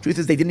 Truth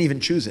is, they didn't even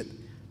choose it.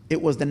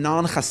 It was the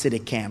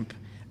non-Hasidic camp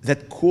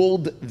that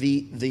called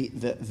the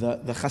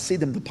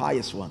Hasidim the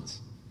pious ones,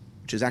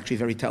 which is actually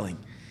very telling.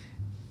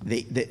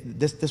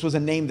 This was a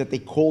name that they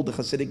called the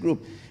Hasidic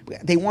group.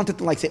 They wanted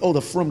to say,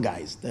 the frum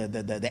guys,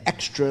 the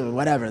extra,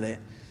 whatever.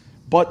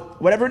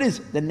 But whatever it is,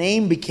 the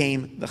name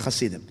became the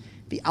Hasidim.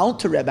 The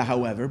Alter Rebbe,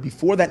 however,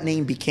 before that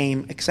name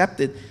became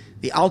accepted,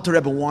 the Alter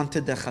Rebbe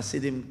wanted the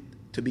Hasidim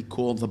to be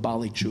called the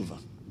Baalei Tshuva.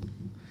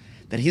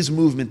 That his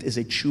movement is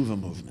a tshuva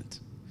movement.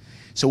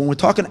 So when we're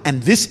talking,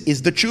 and this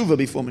is the tshuva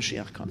before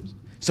Mashiach comes.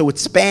 So it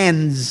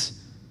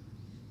spans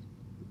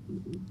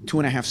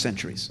 2.5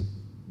 centuries.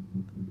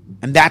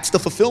 And that's the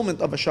fulfillment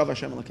of Hashav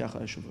Hashem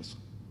Elokecha Yeshuvos.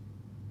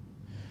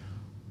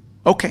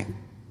 Okay,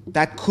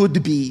 that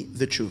could be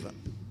the tshuva.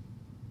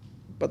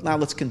 But now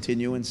let's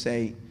continue and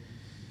say,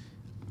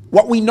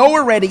 what we know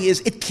already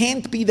is it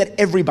can't be that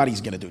everybody's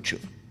going to do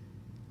tshuva.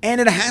 And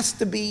it has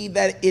to be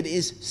that it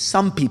is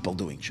some people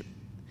doing tshuva.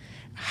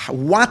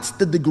 What's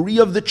the degree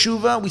of the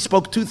tshuva? We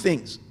spoke 2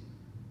 things.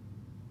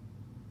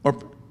 Or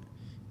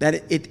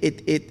that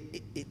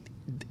it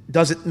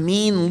does it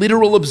mean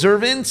literal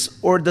observance,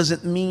 or does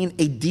it mean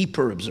a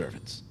deeper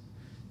observance?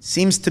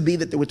 Seems to be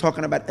that we're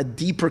talking about a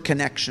deeper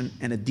connection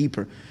and a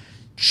deeper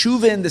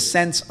tshuva in the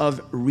sense of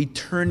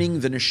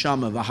returning the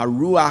neshama,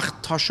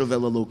 v'haruach tashuv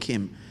el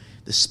Elokim.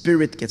 The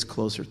spirit gets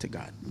closer to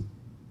God.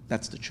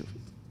 That's the tshuva.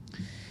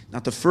 Now,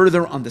 to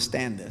further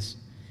understand this,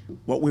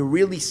 what we're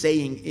really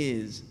saying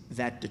is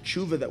that the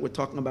tshuva that we're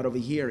talking about over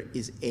here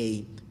is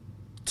a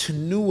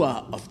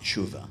tenua of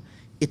tshuva.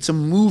 It's a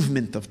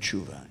movement of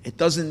tshuva. It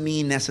doesn't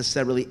mean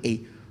necessarily a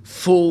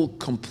full,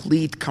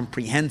 complete,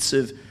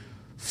 comprehensive,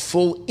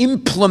 full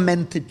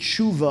implemented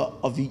tshuva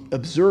of the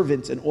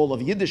observance and all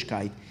of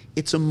Yiddishkeit.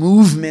 It's a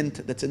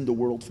movement that's in the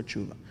world for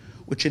tshuva,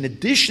 which in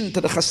addition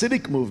to the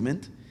Hasidic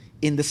movement,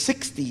 in the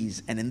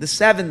 60s and in the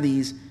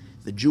 70s,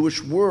 the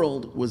Jewish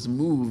world was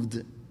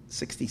moved,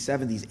 60s,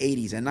 70s,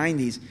 80s, and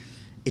 90s,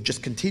 it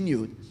just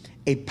continued,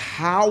 a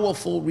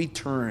powerful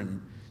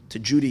return to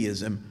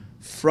Judaism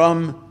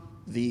from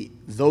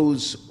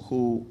those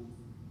who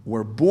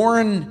were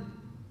born,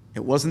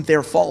 it wasn't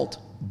their fault,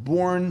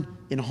 born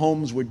in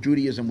homes where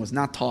Judaism was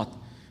not taught,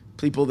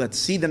 people that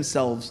see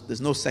themselves,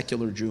 there's no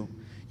secular Jew.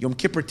 Yom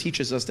Kippur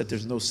teaches us that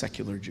there's no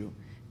secular Jew.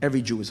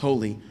 Every Jew is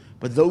holy,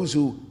 but those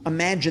who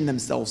imagine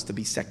themselves to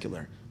be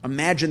secular,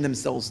 imagine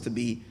themselves to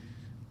be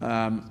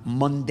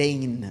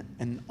mundane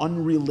and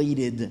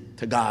unrelated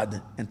to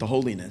God and to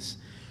holiness,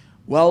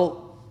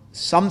 well,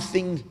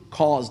 something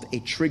caused a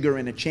trigger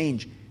and a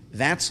change.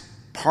 That's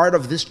part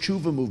of this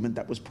tshuva movement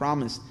that was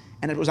promised,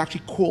 and it was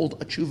actually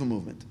called a tshuva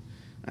movement.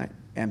 Right?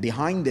 And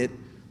behind it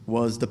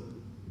was the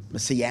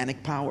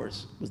messianic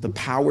powers, was the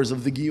powers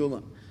of the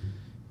Geula.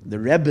 The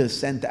Rebbe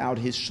sent out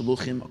his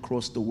shluchim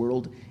across the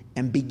world,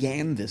 and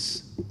began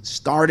this,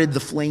 started the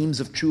flames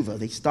of Teshuva.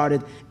 They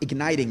started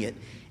igniting it.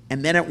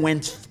 And then it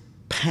went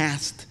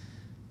past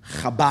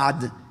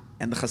Chabad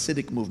and the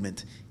Hasidic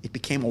movement. It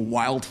became a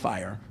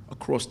wildfire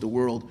across the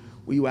world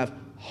where you have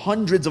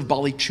hundreds of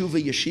Bali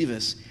Teshuva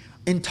yeshivas,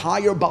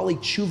 entire Bali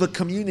Teshuva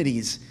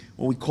communities,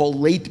 what we call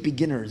late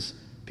beginners,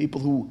 people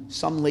who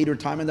some later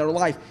time in their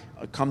life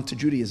come to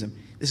Judaism.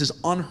 This is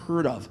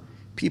unheard of.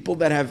 People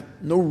that have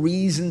no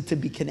reason to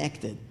be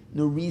connected,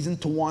 no reason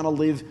to want to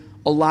live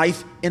a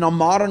life in a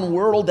modern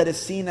world that is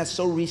seen as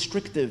so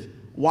restrictive.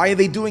 Why are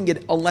they doing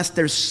it unless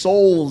their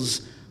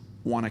souls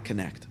want to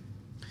connect?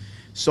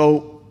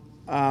 So,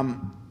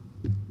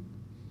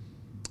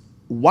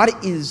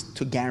 what is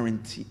to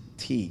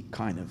guarantee,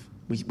 kind of?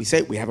 We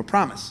say we have a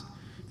promise.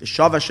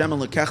 V'shav Hashem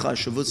elokecha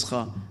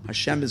shavuscha,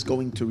 Hashem is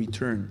going to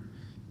return,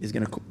 is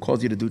going to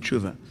cause you to do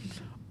tshuva.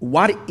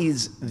 What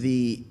is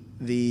the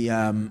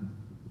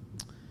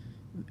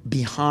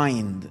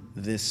behind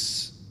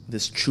this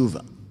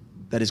tshuva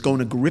that is going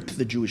to grip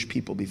the Jewish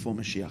people before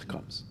Mashiach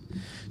comes?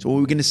 So what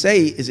we're going to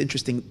say is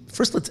interesting.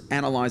 First, let's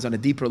analyze on a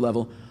deeper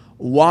level,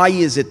 why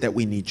is it that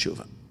we need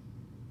tshuva?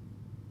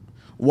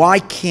 Why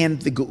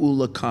can't the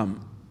Geula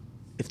come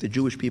if the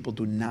Jewish people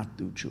do not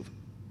do tshuva?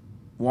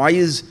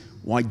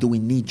 Why do we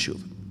need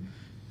tshuva?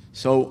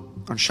 So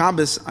on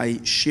Shabbos,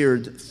 I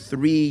shared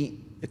 3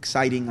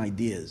 exciting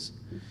ideas.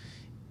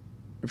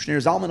 Rav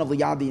Shneur Zalman of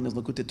Liadi in his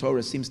Likutei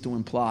Torah seems to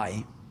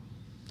imply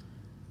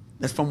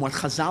that from what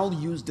Chazal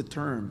used the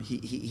term,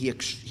 he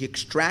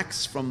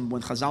extracts from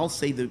when Chazal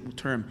say the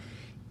term,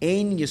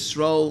 Ein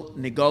Yisrael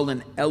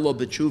Negolen Elo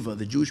B'tshuva,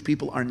 the Jewish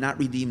people are not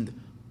redeemed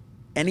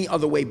any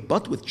other way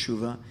but with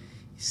tshuva,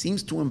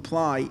 seems to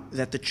imply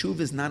that the tshuva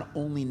is not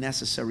only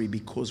necessary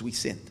because we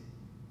sinned.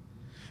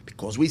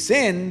 Because we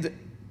sinned,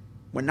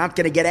 we're not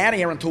going to get out of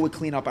here until we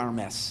clean up our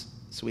mess.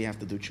 So we have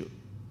to do tshuva.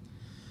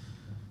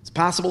 It's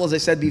possible, as I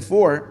said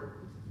before,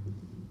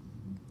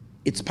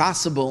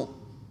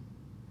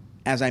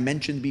 as I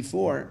mentioned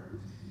before,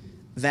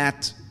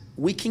 that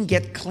we can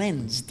get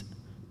cleansed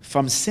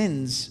from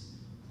sins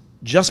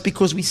just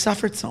because we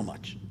suffered so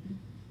much.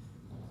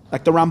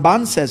 Like the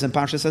Ramban says in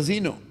Parshas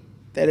Azinu,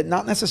 that it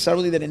not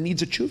necessarily that it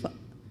needs a tshuva.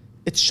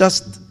 It's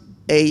just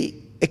a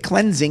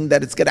cleansing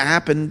that it's going to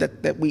happen,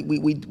 that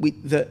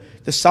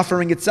the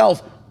suffering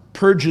itself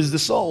purges the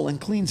soul and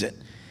cleans it.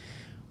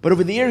 But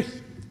over there,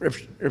 Rav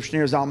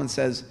Shneur Zalman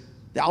says,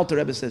 the Alter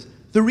Rebbe says,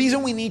 the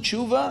reason we need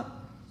tshuva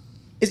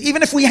is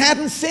even if we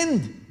hadn't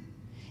sinned,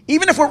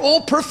 even if we're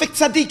all perfect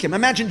tzaddikim,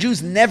 imagine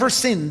Jews never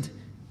sinned,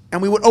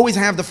 and we would always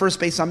have the first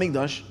Beis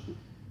HaMikdash,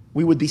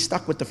 we would be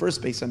stuck with the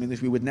first Beis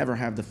HaMikdash, we would never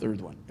have the third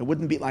one. It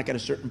wouldn't be like at a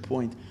certain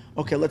point,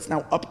 okay, let's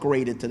now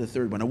upgrade it to the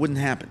third one. It wouldn't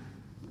happen.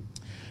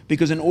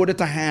 Because in order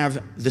to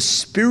have the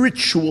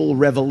spiritual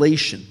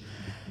revelation,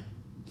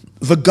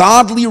 the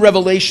godly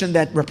revelation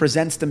that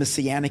represents the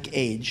Messianic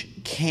age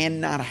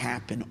cannot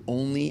happen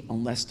only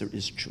unless there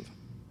is tshuva.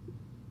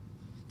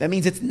 That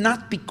means it's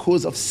not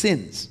because of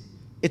sins.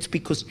 It's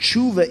because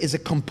tshuva is a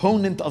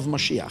component of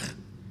Mashiach.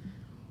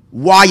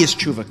 Why is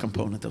tshuva a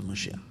component of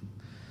Mashiach?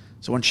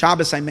 So on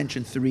Shabbos I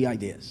mentioned 3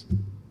 ideas.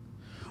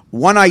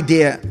 One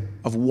idea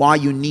of why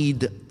you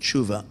need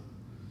tshuva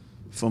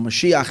for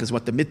Mashiach is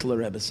what the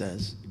Mittler Rebbe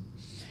says,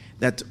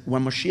 that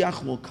when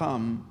Mashiach will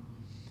come,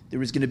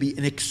 there is going to be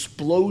an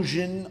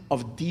explosion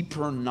of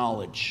deeper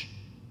knowledge.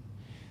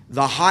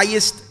 The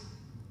highest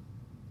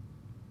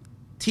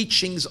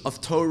teachings of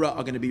Torah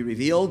are going to be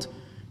revealed.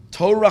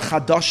 Torah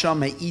chadasha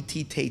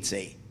me'iti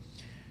teitzei.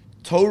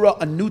 Torah,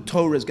 a new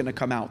Torah is going to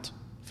come out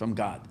from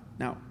God.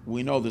 Now,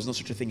 we know there's no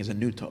such a thing as a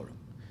new Torah.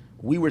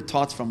 We were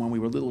taught from when we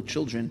were little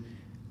children,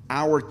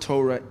 our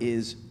Torah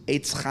is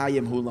Eitz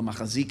Chayim Hu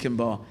L'Machazikim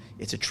Ba.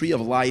 It's a tree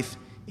of life.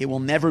 It will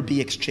never be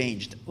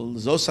exchanged.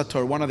 Zosa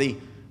Torah,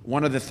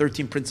 one of the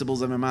 13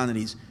 principles of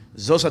Maimonides,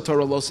 Zosa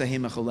Torah lo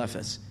sehim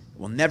echolefes. It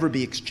will never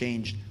be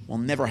exchanged. We'll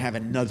never have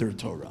another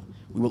Torah.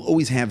 We will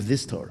always have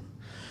this Torah.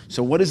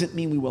 So what does it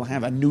mean we will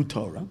have a new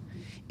Torah?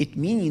 It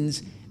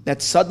means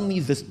that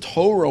suddenly the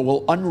Torah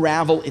will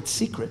unravel its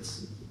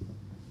secrets.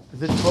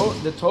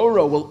 The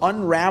Torah will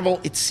unravel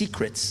its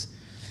secrets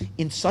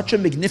in such a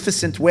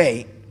magnificent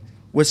way.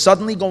 We're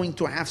suddenly going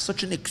to have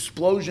such an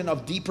explosion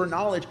of deeper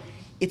knowledge.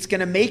 It's going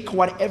to make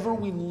whatever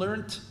we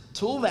learned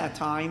till that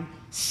time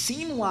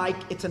seem like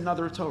it's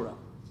another Torah.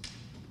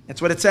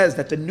 That's what it says,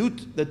 that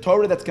the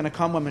Torah that's going to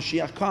come when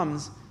Mashiach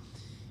comes,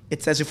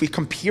 it says if we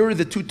compare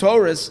the 2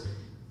 Torahs,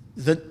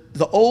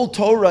 the old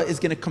Torah is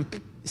going to,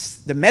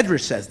 the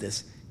Medrash says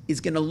this, is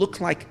going to look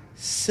like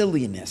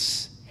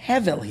silliness.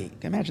 Hevel he.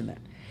 Imagine that.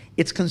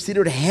 It's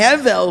considered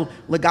Hevel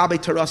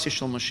legabe Torah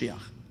shel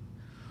Mashiach.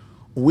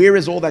 Where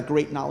is all that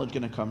great knowledge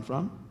going to come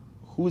from?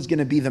 Who is going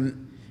to be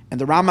and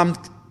the Rambam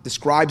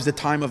describes the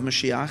time of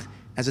Mashiach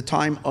as a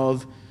time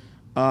of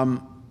V'lo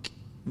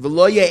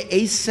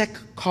ye'esek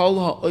kol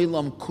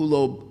ha'olam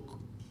kulo.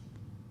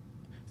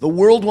 The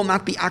world will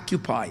not be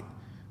occupied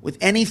with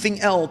anything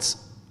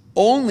else,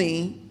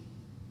 only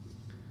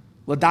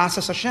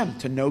Ladasas Hashem,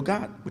 to know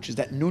God, which is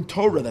that new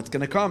Torah that's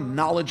going to come,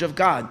 knowledge of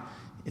God.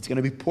 It's going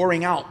to be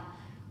pouring out.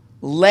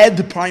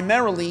 led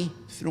primarily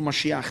through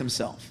Mashiach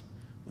himself.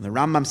 And the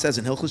Rambam says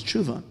in Hilchos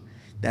Teshuva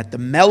that the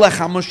Melech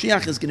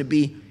HaMashiach is going to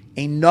be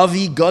a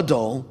Navi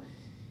Gadol,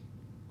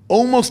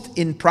 almost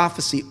in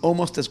prophecy,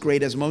 almost as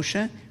great as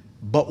Moshe,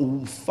 but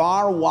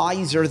far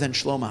wiser than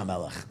Shlomo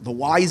HaMelech, the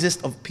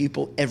wisest of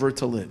people ever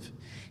to live.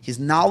 His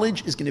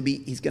knowledge is going to be,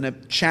 he's going to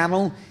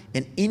channel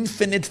an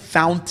infinite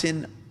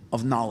fountain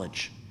of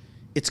knowledge.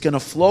 It's going to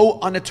flow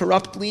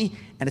uninterruptedly,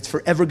 and it's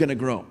forever going to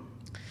grow.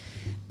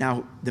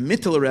 Now, the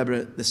Mittler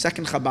Rebbe, the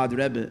second Chabad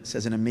Rebbe,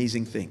 says an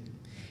amazing thing.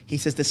 He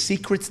says the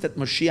secrets that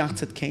Mashiach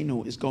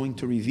Tzedkenu is going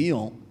to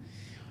reveal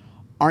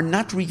are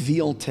not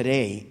revealed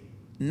today,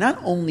 not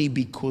only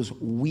because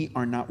we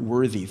are not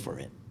worthy for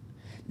it,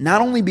 not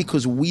only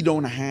because we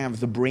don't have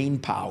the brain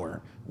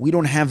power, we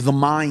don't have the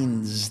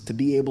minds to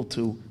be able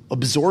to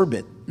absorb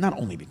it, not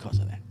only because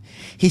of that.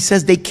 He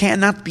says they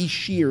cannot be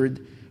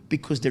shared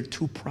because they're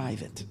too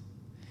private.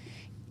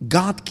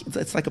 God,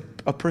 it's like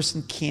a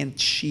person can't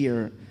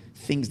share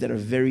things that are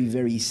very,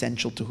 very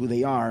essential to who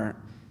they are.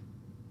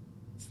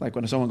 It's like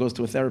when someone goes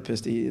to a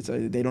therapist, they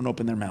don't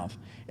open their mouth.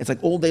 It's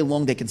like all day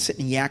long they can sit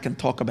and yak and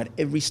talk about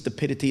every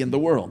stupidity in the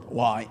world.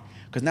 Why?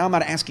 Because now I'm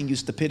not asking you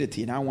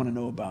stupidity, now I want to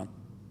know about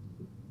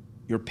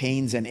your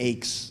pains and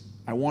aches.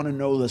 I want to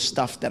know the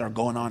stuff that are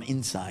going on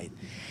inside.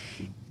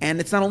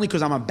 And it's not only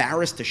because I'm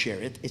embarrassed to share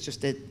it, it's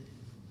just that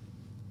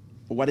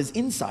what is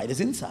inside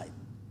is inside.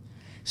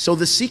 So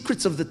the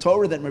secrets of the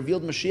Torah that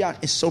revealed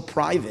Mashiach is so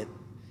private,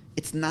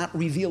 it's not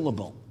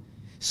revealable.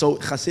 So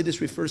Chassidus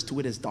refers to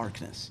it as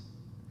darkness.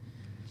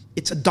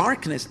 It's a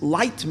darkness.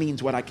 Light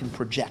means what I can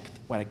project,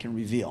 what I can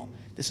reveal.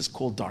 This is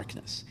called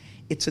darkness.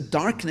 It's a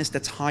darkness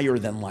that's higher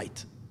than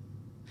light.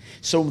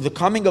 So the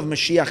coming of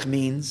Mashiach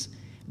means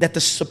that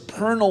the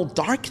supernal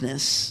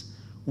darkness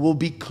will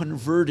be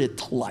converted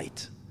to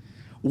light.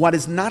 What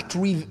is not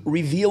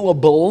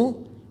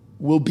revealable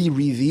will be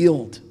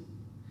revealed.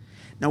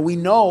 Now we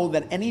know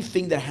that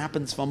anything that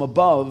happens from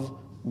above,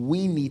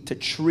 we need to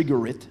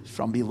trigger it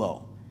from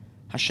below.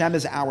 Hashem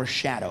is our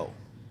shadow.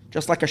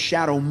 Just like a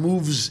shadow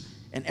moves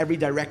in every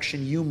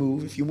direction you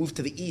move. If you move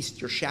to the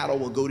east, your shadow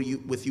will go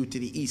with you to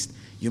the east.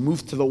 You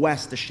move to the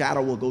west, the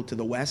shadow will go to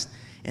the west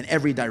in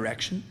every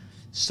direction.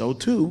 So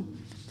too,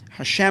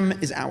 Hashem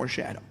is our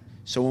shadow.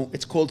 So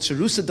it's called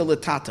Tzerusa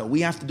Delatata.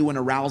 We have to do an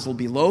arousal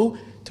below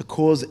to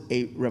cause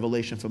a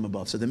revelation from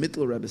above. So the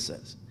Mittler Rebbe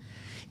says,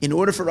 in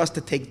order for us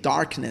to take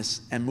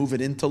darkness and move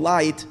it into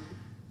light,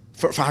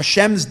 for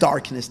Hashem's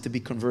darkness to be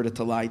converted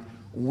to light,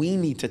 we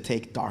need to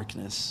take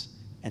darkness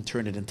and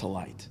turn it into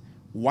light.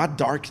 What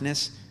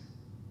darkness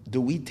do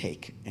we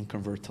take and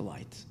convert to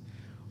light?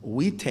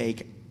 We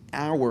take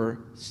our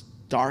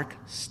dark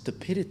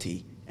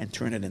stupidity and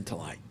turn it into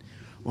light.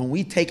 When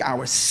we take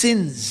our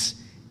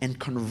sins and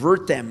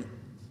convert them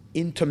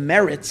into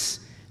merits,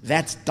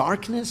 that's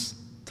darkness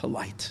to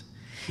light.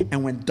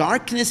 And when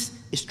darkness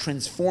is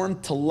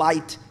transformed to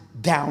light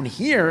down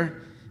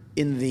here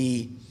in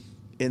the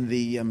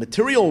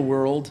material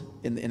world,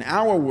 in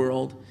our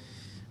world,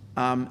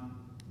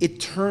 it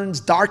turns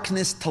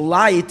darkness to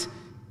light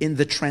in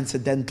the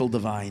transcendental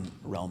divine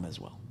realm as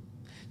well.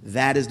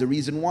 That is the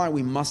reason why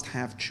we must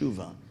have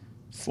tshuva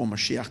for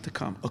Mashiach to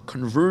come, a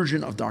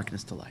conversion of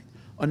darkness to light.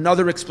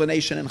 Another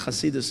explanation in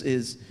Chassidus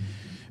is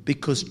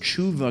because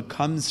tshuva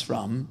comes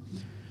from,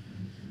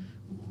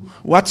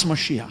 what's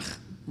Mashiach?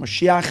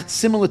 Mashiach,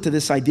 similar to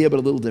this idea but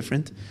a little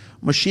different.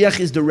 Mashiach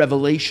is the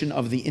revelation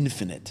of the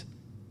infinite.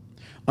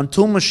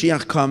 Until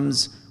Mashiach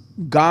comes,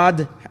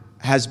 God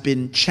has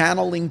been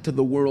channeling to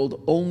the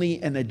world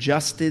only an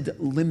adjusted,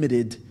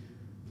 limited,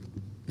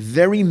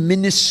 very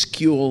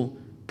minuscule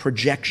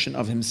projection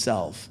of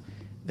himself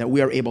that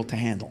we are able to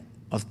handle,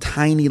 a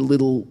tiny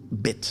little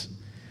bit.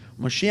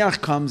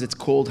 Mashiach comes, it's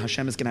called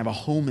Hashem is going to have a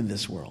home in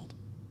this world.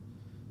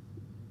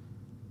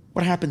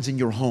 What happens in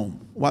your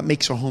home? What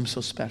makes your home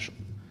so special?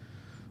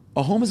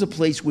 A home is a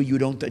place where you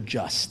don't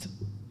adjust.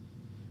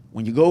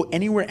 When you go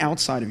anywhere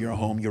outside of your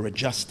home, you're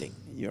adjusting.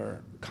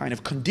 You're kind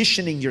of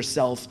conditioning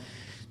yourself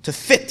to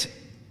fit.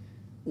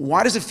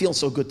 Why does it feel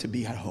so good to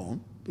be at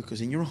home?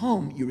 Because in your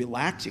home, you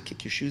relax, you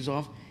kick your shoes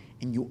off,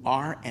 and you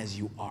are as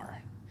you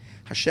are.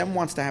 Hashem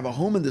wants to have a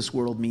home in this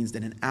world means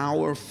that in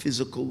our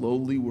physical,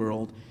 lowly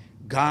world,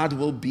 God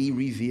will be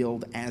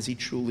revealed as he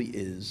truly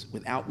is,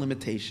 without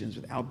limitations,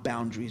 without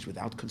boundaries,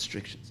 without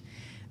constrictions.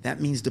 That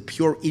means the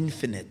pure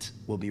infinite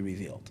will be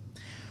revealed.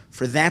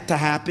 For that to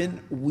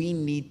happen, we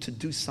need to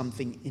do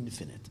something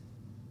infinite.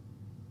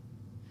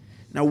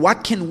 Now,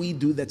 what can we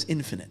do that's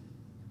infinite?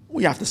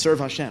 We have to serve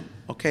Hashem.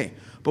 Okay.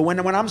 But when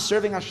I'm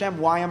serving Hashem,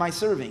 why am I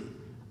serving?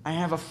 I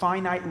have a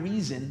finite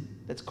reason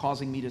that's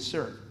causing me to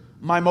serve.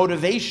 My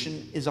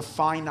motivation is a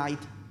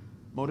finite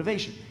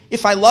motivation.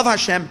 If I love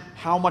Hashem,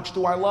 how much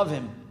do I love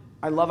him?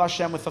 I love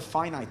Hashem with a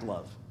finite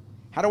love.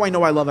 How do I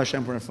know I love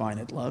Hashem for a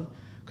finite love?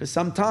 Because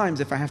sometimes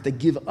if I have to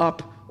give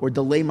up or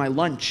delay my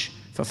lunch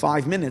for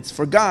 5 minutes,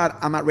 for God,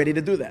 I'm not ready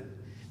to do that.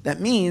 That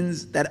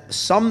means that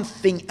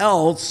something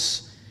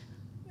else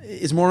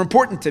is more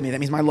important to me. That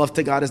means my love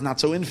to God is not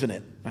so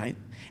infinite, right?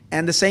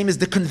 And the same is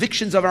the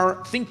convictions of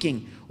our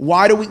thinking.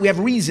 Why do we have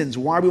reasons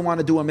why we want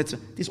to do a mitzvah?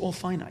 These are all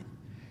finite.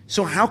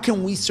 So how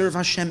can we serve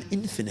Hashem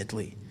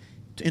infinitely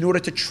in order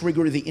to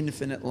trigger the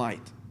infinite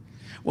light?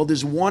 Well,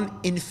 there's one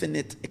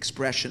infinite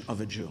expression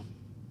of a Jew.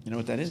 You know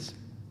what that is?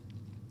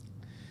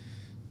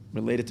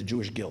 Related to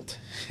Jewish guilt.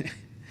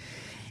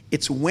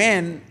 It's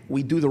when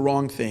we do the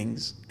wrong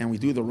things, and we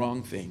do the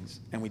wrong things,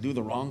 and we do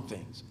the wrong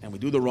things, and we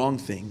do the wrong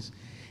things,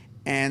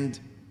 and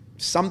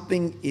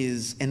something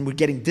is, and we're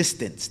getting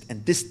distanced,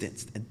 and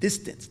distanced, and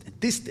distanced, and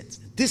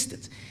distanced, and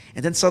distanced.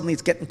 And then suddenly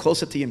it's getting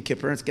closer to Yom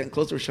Kippur, it's getting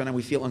closer to Rosh Hashanah, and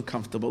we feel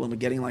uncomfortable, and we're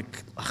getting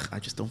like, I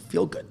just don't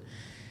feel good.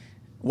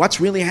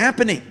 What's really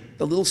happening?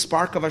 The little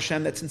spark of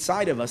Hashem that's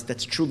inside of us,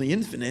 that's truly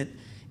infinite,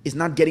 is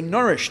not getting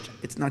nourished.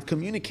 It's not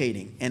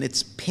communicating, and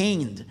it's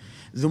pained.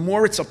 The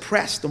more it's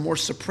oppressed, the more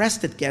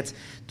suppressed it gets,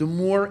 the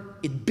more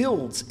it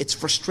builds. Its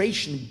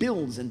frustration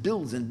builds and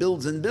builds and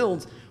builds and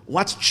builds.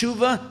 What's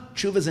tshuva?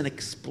 Tshuva is an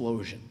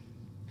explosion.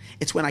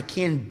 It's when I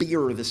can't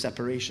bear the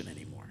separation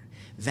anymore.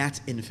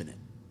 That's infinite.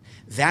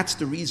 That's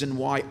the reason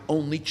why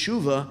only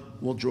tshuva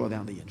will draw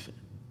down the infinite.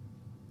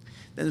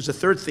 Then there's a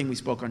third thing we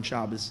spoke on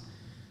Shabbos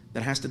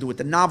that has to do with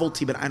the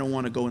novelty, but I don't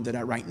want to go into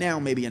that right now.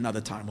 Maybe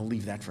another time. We'll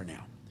leave that for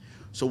now.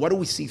 So what do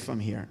we see from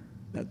here?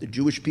 That the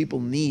Jewish people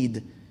we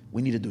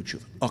need to do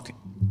tshuva. Okay,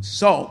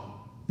 so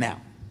now,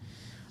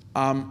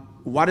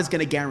 what is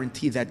going to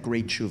guarantee that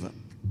great tshuva?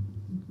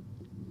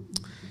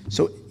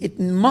 So it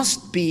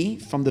must be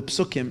from the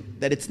psukim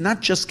that it's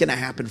not just going to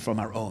happen from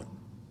our own.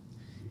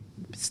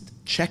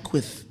 Check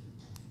with,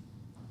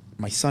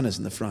 my son is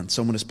in the front.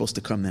 Someone is supposed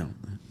to come now.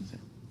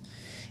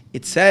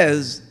 It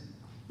says,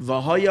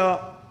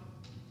 Vahaya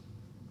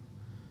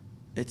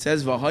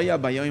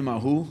bayoim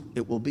ahu,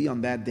 it will be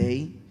on that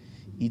day,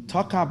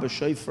 Yitaka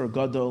b'shofar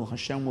gadol,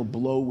 Hashem will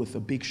blow with a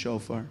big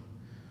shofar.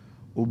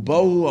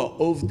 Ubohu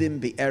ha'ovdim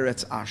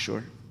be'eretz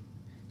Ashur,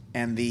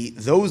 and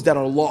those that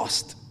are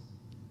lost.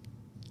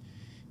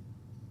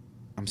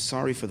 I'm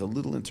sorry for the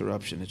little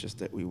interruption. It's just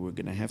that we were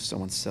going to have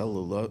someone sell a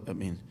lot.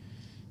 Okay.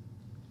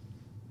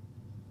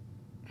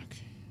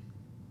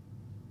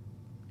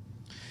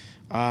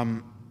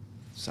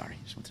 Sorry,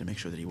 just wanted to make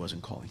sure that he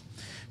wasn't calling.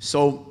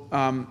 So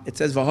it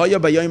says,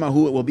 "V'haya b'yom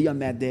ahu," it will be on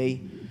that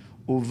day.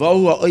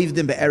 Uvohu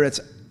ha'ovdim be'eretz.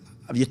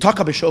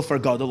 Yitaka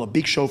b'shofar gadol, a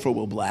big shofar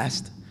will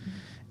blast,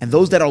 and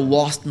those that are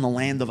lost in the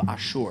land of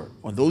Ashur,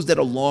 or those that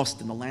are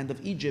lost in the land of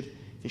Egypt,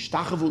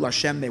 V'shtachavu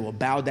l'Hashem, they will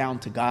bow down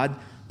to God,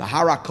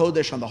 B'hara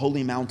Kodesh, on the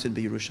holy mountain,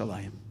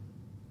 B'Yerushalayim.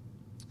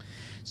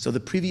 So the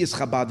previous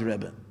Chabad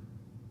Rebbe,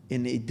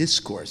 in a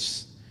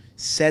discourse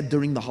said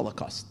during the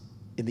Holocaust,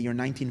 in the year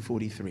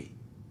 1943,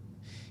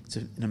 it's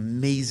an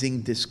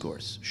amazing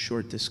discourse,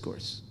 short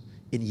discourse,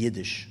 in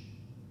Yiddish,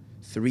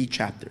 3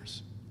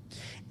 chapters.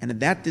 And in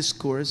that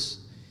discourse,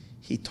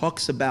 he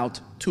talks about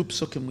 2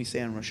 psukim we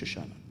say on Rosh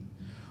Hashanah,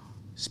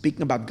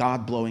 speaking about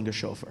God blowing a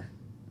shofar.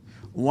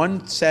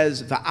 One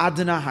says,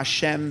 Va'adna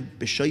Hashem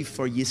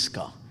b'shofar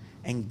yiska,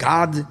 and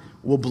God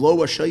will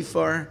blow a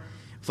shofar,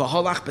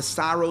 V'holach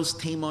b'saros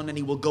teimon, and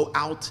he will go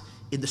out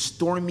in the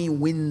stormy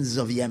winds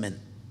of Yemen.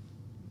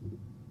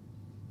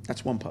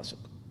 That's one pasuk.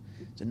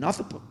 There's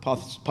another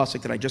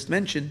pasuk that I just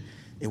mentioned.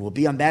 It will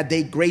be on that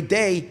day, great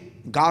day,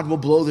 God will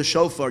blow the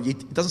shofar.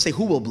 It doesn't say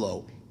who will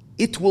blow.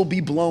 It will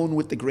be blown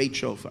with the great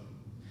shofar.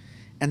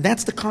 And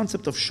that's the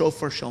concept of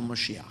shofar shel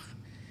Mashiach.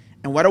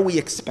 And what are we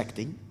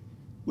expecting?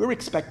 We're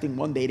expecting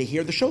one day to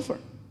hear the shofar.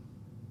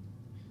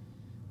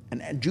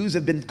 And Jews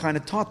have been kind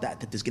of taught that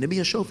there's going to be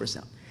a shofar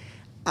sound.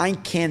 I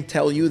can't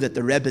tell you that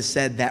the Rebbe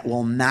said that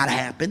will not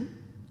happen,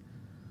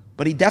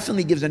 but he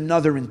definitely gives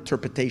another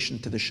interpretation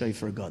to the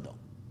shofar gadol.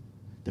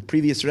 The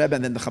previous Rebbe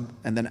and then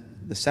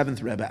the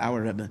 7th Rebbe,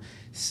 our Rebbe,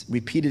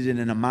 repeated it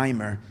in a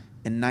mimer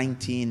in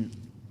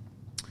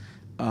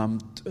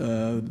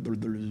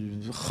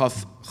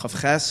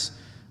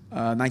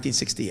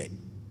 1968.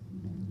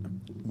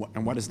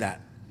 And what is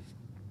that?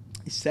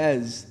 He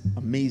says,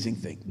 amazing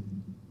thing.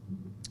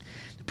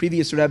 The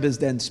previous Rebbe is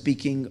then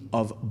speaking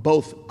of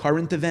both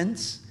current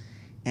events,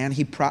 and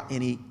he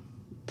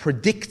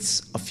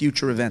predicts a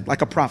future event,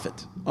 like a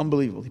prophet.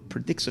 Unbelievable. He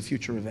predicts a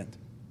future event.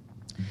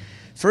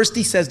 First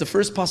he says, the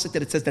first pasuk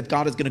that it says that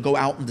God is going to go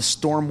out in the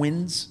storm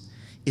winds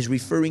is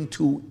referring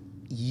to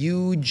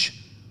huge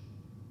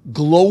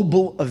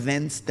global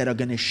events that are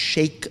going to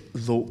shake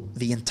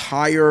the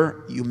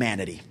entire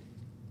humanity,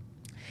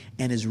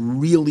 and is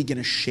really going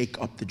to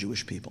shake up the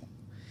Jewish people.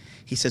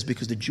 He says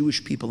because the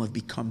Jewish people have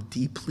become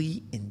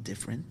deeply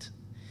indifferent,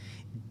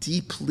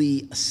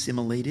 deeply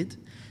assimilated,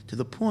 to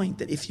the point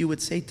that if you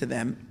would say to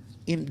them,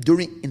 in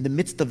the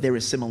midst of their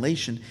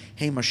assimilation,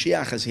 hey,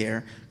 Mashiach is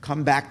here,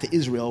 come back to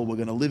Israel, we're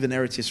going to live in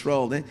Eretz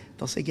Yisrael,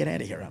 they'll say, get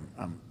out of here,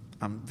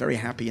 I'm very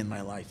happy in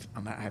my life,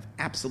 I have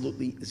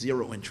absolutely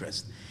zero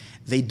interest.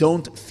 They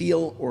don't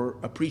feel or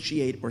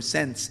appreciate or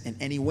sense in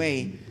any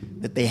way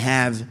that they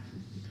have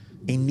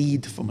a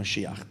need for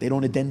Mashiach. They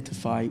don't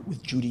identify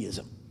with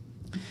Judaism.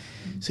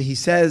 So he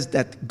says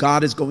that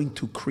God is going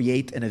to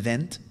create an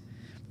event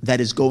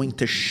that is going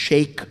to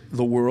shake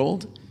the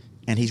world,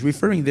 And he's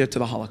referring there to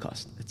the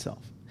Holocaust itself.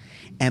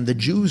 And the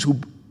Jews who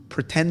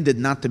pretended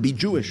not to be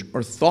Jewish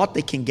or thought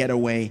they can get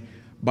away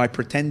by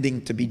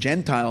pretending to be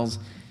Gentiles,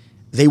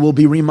 they will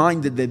be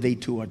reminded that they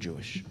too are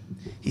Jewish.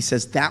 He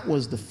says that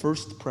was the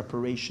first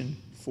preparation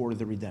for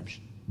the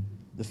redemption.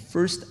 The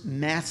first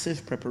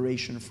massive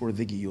preparation for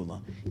the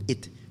Geula.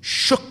 It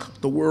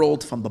shook the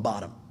world from the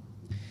bottom.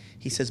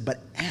 He says,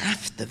 but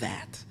after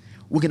that,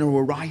 we're going to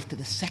arrive to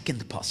the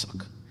second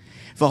pasuk.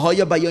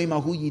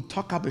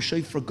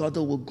 God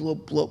will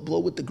blow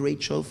with the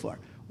great shofar.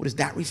 What is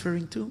that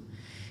referring to?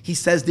 He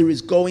says there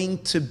is going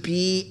to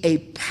be a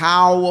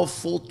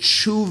powerful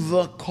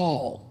tshuva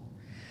call.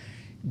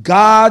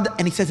 God,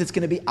 and he says it's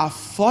going to be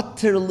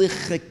afater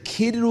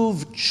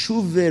lichakiruv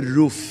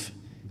tshuveruf.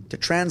 To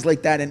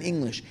translate that in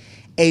English,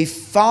 a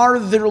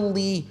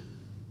fartherly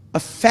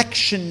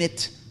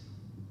affectionate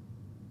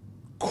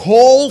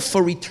call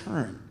for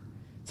return.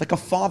 It's like a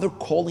father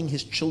calling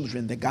his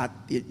children that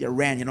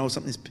ran.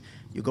 Something.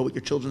 You go with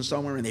your children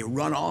somewhere and they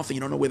run off and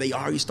you don't know where they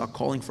are. You start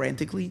calling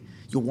frantically.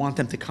 You want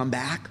them to come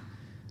back.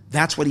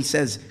 That's what he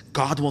says.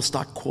 God will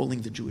start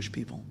calling the Jewish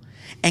people.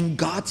 And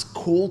God's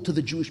call to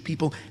the Jewish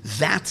people,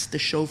 that's the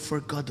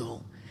shofar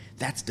gadol.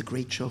 That's the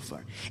great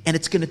shofar. And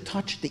it's going to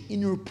touch the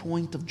inner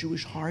point of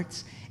Jewish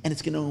hearts, and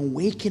it's going to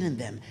awaken in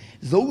them.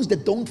 Those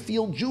that don't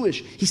feel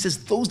Jewish, he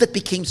says, those that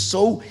became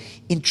so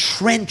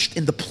entrenched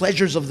in the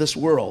pleasures of this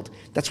world.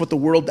 That's what the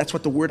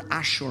word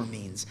ashur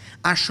means.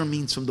 Ashur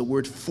means from the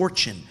word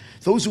fortune.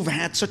 Those who've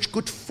had such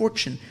good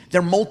fortune,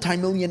 they're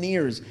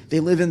multimillionaires. They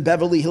live in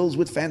Beverly Hills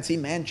with fancy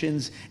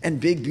mansions and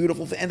big,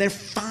 beautiful things, and they're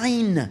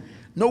fine.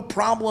 No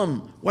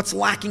problem. What's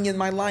lacking in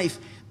my life?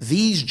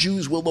 These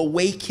Jews will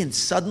awaken.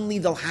 Suddenly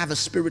they'll have a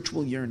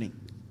spiritual yearning.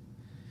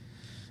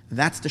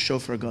 That's the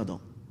shofar gadol.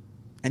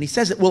 And he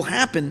says it will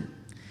happen.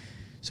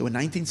 So in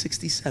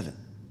 1967,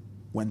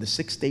 when the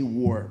 6-Day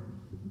War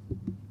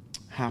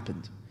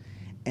happened,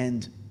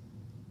 and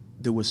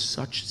there was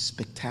such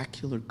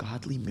spectacular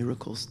godly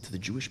miracles to the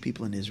Jewish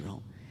people in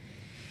Israel,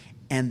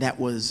 and that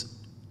was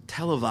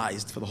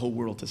televised for the whole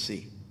world to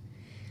see.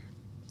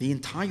 The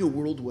entire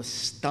world was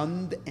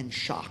stunned and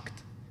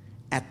shocked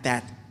at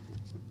that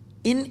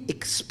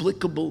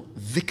inexplicable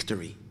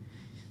victory.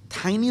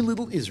 Tiny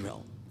little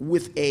Israel,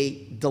 with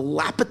a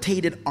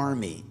dilapidated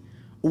army,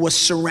 was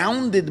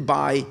surrounded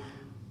by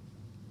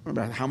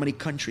how many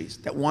countries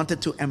that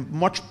wanted to, and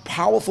much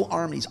powerful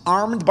armies,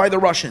 armed by the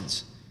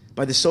Russians,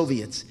 by the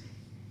Soviets.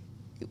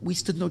 We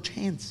stood no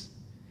chance.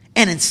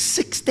 And in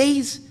 6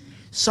 days,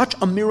 such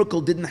a miracle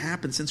didn't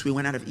happen since we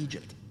went out of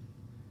Egypt.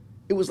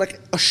 It was like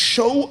a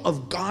show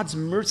of God's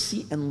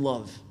mercy and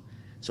love.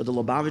 So the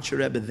Lubavitcher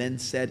Rebbe then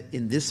said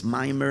in this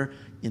mimer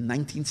in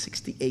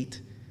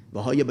 1968,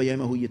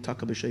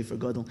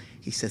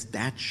 he says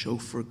that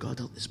shofar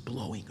gadol is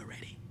blowing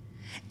already.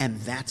 And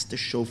that's the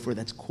shofar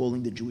that's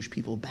calling the Jewish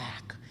people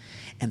back.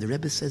 And the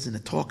Rebbe says in a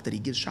talk that he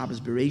gives Shabbos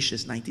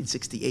Bereshis,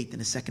 1968, in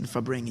his second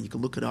Fabring, and you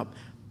can look it up,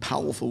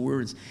 powerful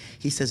words.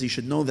 He says you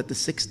should know that the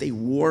 6-Day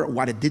War,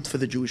 what it did for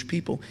the Jewish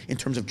people in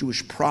terms of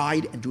Jewish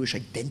pride and Jewish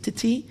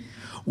identity,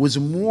 was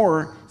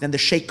more than the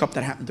shake-up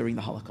that happened during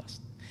the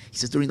Holocaust. He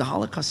says during the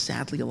Holocaust,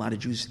 sadly, a lot of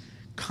Jews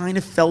kind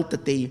of felt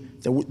that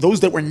those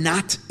that were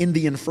not in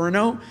the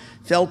inferno,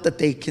 felt that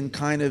they can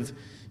kind of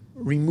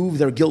remove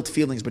their guilt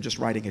feelings by just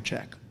writing a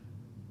check.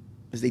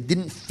 Because they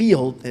didn't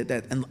feel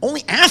that, and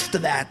only after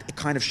that, it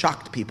kind of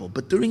shocked people.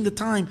 But during the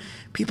time,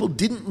 people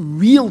didn't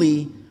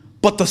really,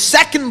 but the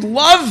second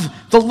love,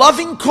 the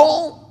loving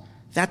call,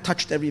 that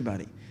touched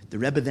everybody. The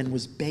Rebbe then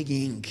was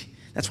begging.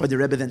 That's why the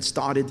Rebbe then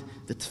started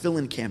the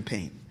Tefillin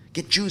campaign.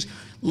 Get Jews,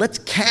 let's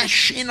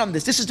cash in on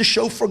this. This is the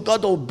shofar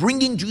gadol,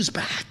 bringing Jews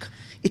back.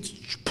 It's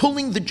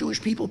pulling the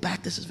Jewish people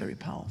back. This is very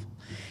powerful.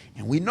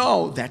 And we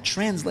know that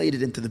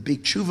translated into the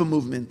big Teshuva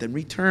movement and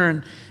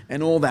return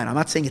and all that. I'm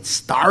not saying it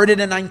started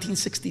in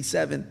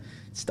 1967.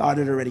 It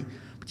started already.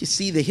 But you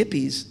see, the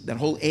hippies, that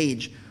whole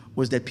age,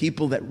 was that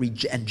people that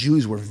and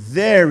Jews were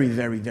very,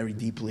 very, very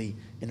deeply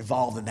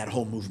involved in that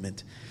whole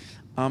movement,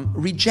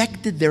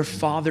 rejected their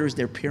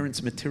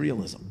parents'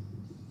 materialism.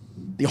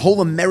 The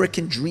whole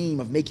American dream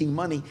of making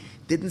money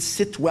didn't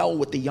sit well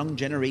with the young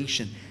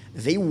generation.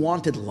 They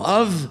wanted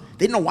love.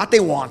 They didn't know what they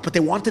want, but they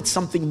wanted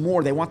something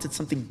more. They wanted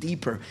something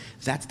deeper.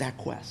 That's that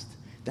quest.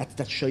 That's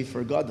that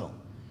shofar gadol.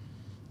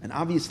 And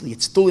obviously,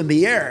 it's still in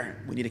the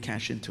air. We need to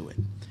cash into it.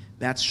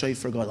 That's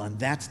shofar gadol, and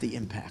that's the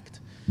impact.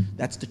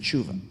 That's the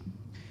tshuva.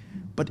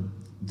 But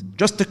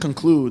just to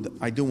conclude,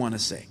 I do want to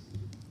say,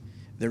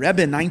 the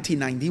Rebbe in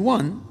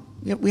 1991,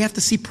 we have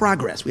to see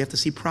progress. We have to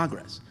see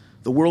progress.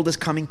 The world is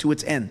coming to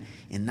its end.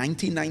 In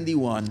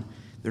 1991,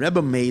 the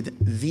Rebbe made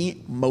the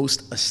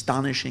most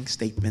astonishing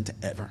statement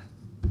ever.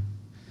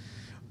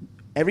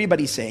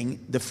 Everybody's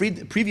saying, the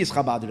previous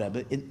Chabad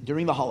Rebbe,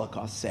 during the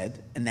Holocaust,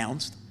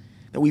 announced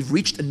that we've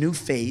reached a new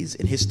phase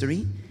in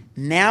history.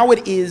 Now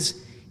it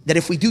is that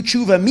if we do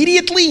tshuva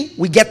immediately,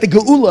 we get the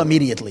geula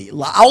immediately.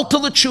 La'alta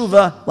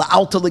l'tshuva,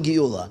 la'alta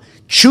l'geula.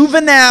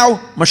 Tshuva now,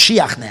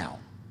 Mashiach now.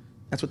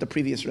 That's what the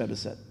previous Rebbe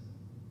said.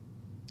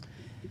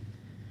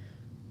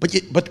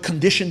 But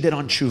conditioned it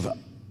on tshuva.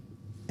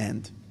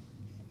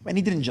 And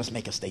he didn't just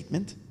make a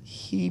statement.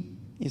 He,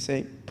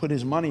 put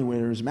his money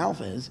where his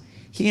mouth is.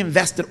 He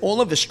invested all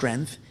of his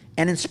strength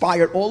and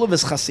inspired all of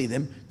his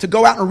Hasidim to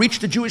go out and reach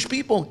the Jewish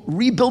people,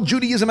 rebuild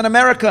Judaism in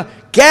America,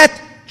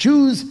 get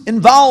Jews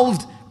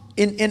involved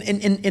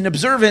in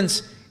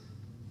observance,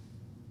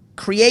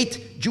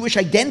 create Jewish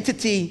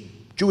identity,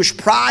 Jewish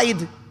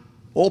pride,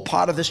 all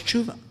part of this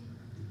tshuva.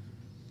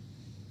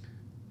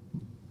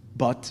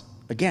 But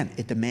again,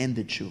 it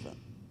demanded tshuva.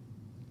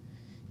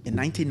 In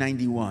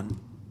 1991,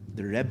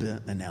 the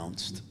Rebbe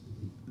announced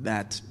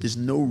that there's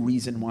no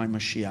reason why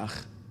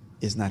Mashiach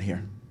is not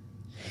here.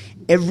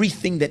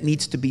 Everything that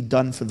needs to be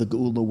done for the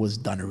Geula was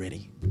done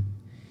already.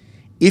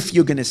 If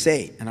you're going to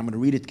say, and I'm going to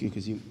read it to you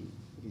because you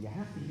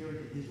have to hear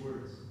it in his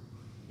words.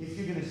 If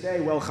you're going to say,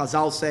 well,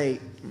 Chazal say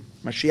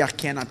Mashiach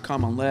cannot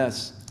come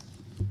unless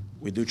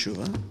we do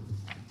tshuva.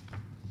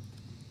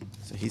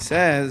 So he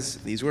says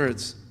these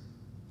words.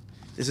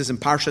 This is in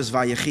Parshas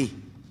Vayechi.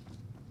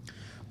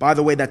 By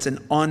the way, that's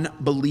an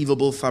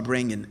unbelievable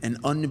farbrengen, an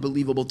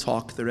unbelievable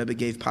talk the Rebbe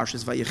gave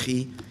Parshas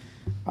Vayechi,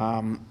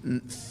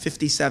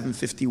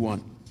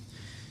 57-51.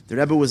 The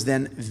Rebbe was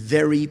then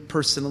very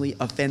personally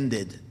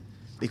offended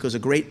because a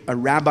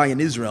rabbi in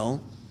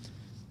Israel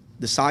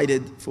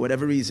decided, for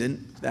whatever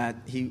reason, that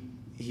he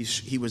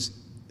was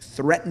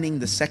threatening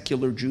the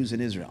secular Jews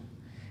in Israel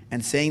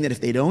and saying that if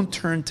they don't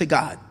turn to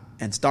God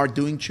and start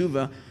doing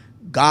tshuva,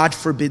 God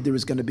forbid there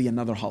is going to be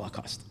another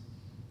Holocaust.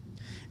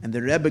 And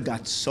the Rebbe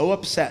got so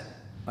upset,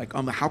 like,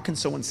 how can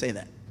someone say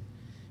that?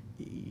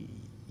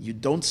 You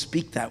don't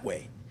speak that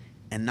way.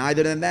 And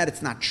neither than that,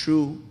 it's not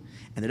true.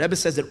 And the Rebbe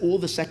says that all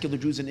the secular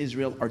Jews in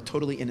Israel are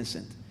totally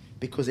innocent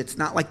because it's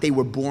not like they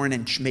were born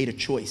and made a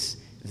choice.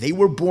 They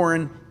were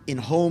born in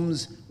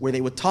homes where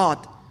they were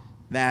taught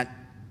that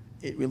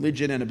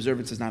religion and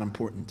observance is not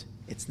important.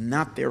 It's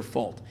not their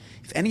fault.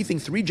 If anything,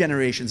 3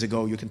 generations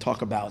ago, you can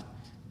talk about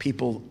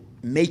people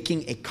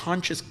making a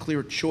conscious,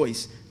 clear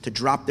choice to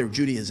drop their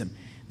Judaism.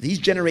 These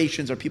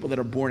generations are people that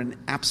are born in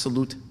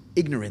absolute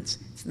ignorance.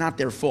 It's not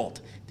their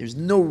fault. There's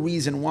no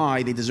reason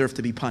why they deserve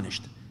to be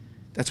punished.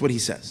 That's what he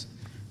says.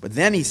 But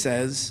then he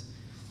says,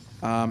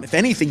 if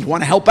anything, you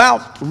want to help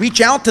out, reach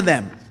out to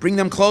them, bring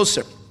them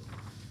closer.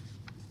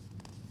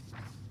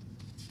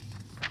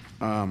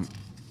 Am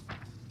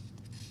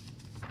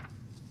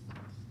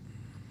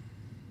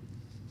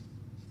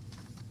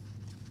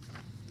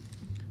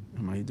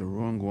I the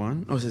wrong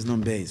one? Oh, it says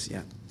Nun Beis.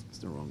 Yeah, it's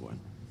the wrong one.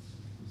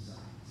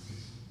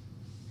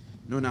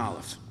 Nun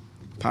Aleph.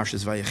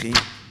 Parshas Vayechi.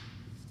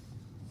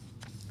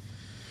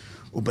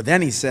 But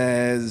then he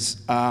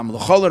says, we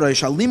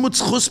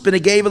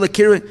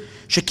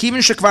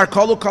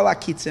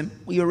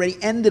already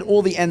ended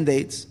all the end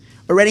dates.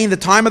 Already in the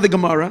time of the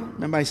Gemara,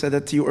 remember I said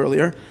that to you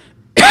earlier,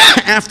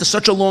 after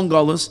such a long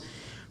galus,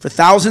 for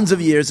thousands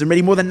of years,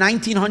 already more than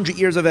 1900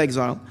 years of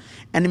exile,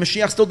 and the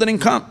Mashiach still didn't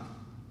come.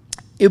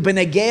 Ibn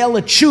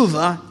Egel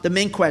tshuva, the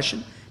main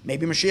question,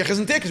 maybe Mashiach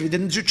isn't there because we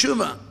didn't do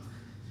tshuva.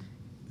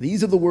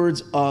 These are the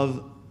words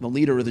of the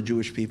leader of the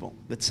Jewish people,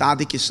 the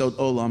Tzaddik Yesod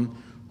Olam,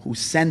 who's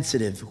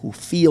sensitive, who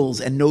feels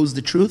and knows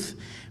the truth.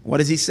 What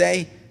does he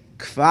say?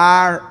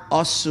 Kvar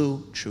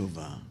asu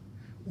tshuva.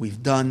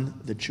 We've done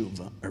the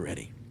tshuva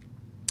already.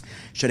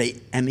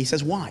 And he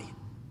says, why?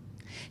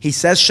 He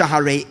says,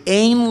 Shaharei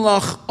ein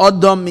lach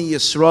adam mi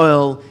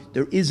Yisrael.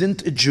 There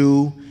isn't a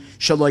Jew,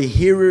 shaloi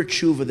hirer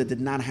tshuva, that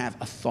did not have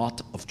a thought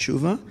of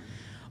tshuva.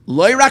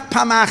 Loi rak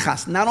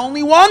pamachas, not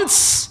only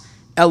once,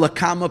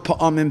 elakama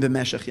pa'amim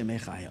b'meshach yemei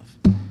chayav.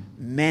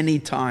 Many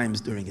times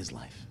during his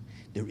life.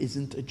 There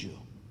isn't a Jew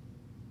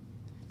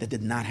that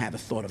did not have a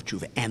thought of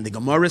tshuva. And the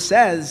Gemara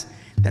says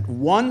that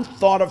one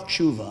thought of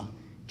tshuva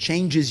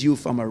changes you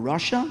from a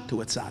rasha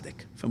to a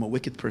tzaddik, from a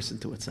wicked person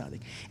to a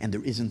tzaddik. And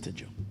there isn't a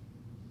Jew.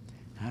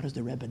 How does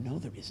the Rebbe know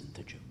there isn't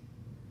a Jew?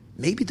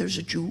 Maybe there's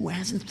a Jew who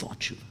hasn't thought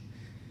tshuva.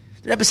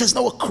 The Rebbe says,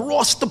 no,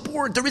 across the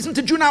board, there isn't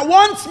a Jew, not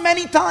once,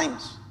 many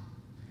times.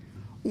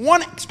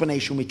 One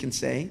explanation we can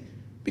say,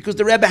 because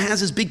the Rebbe has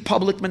his big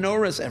public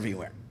menorahs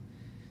everywhere.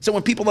 So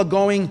when people are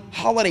going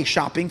holiday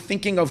shopping,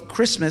 thinking of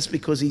Christmas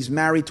because he's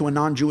married to a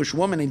non-Jewish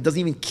woman and he doesn't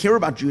even care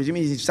about Jews, I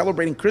mean, he's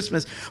celebrating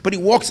Christmas, but he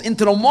walks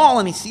into the mall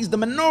and he sees the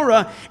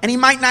menorah and he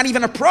might not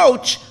even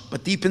approach,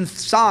 but deep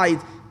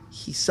inside,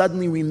 he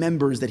suddenly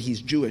remembers that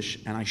he's Jewish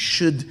and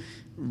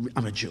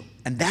I'm a Jew.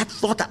 And that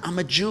thought that I'm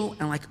a Jew,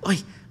 and like,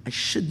 I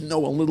should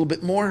know a little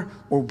bit more,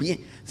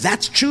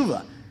 that's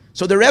tshuva.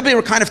 So the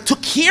Rebbe kind of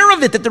took care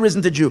of it that there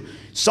isn't a Jew.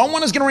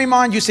 Someone is going to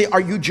remind you, say,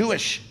 are you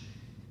Jewish?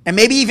 And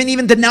maybe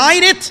even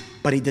denied it,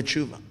 but he did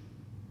tshuva.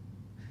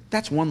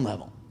 That's one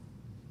level.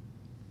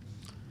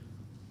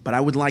 But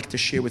I would like to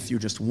share with you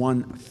just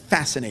one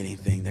fascinating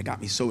thing that got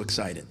me so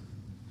excited.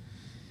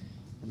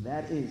 And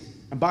that is,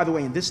 and by the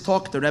way, in this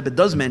talk, the Rebbe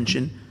does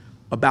mention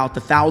about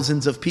the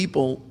thousands of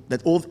people,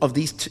 that all of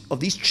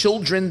these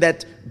children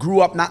that grew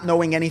up not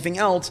knowing anything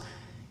else.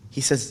 He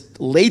says,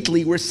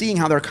 lately we're seeing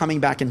how they're coming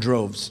back in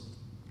droves.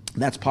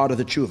 And that's part of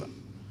the tshuva.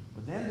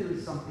 But then there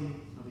is something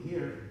over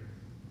here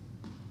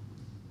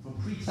from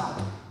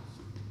pre-Tzaddik.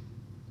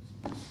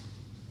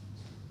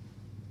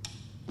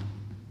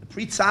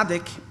 Pri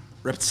Tzaddik,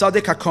 Reb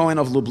Tzaddik HaKohen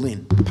of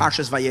Lublin,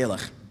 Parshas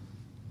Vayelech,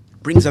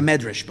 brings a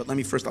medrash, but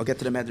I'll get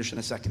to the medrash in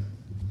a second.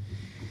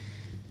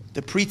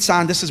 The Pri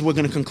Tzaddik, we're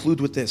going to conclude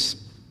with this.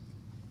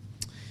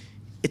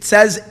 It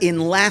says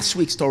in last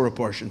week's Torah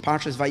portion,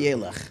 Parshas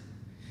Vayelech,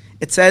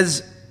 it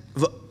says,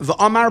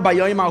 V'amar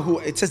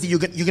b'yoyim, it says that you're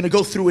going to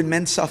go through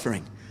immense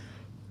suffering.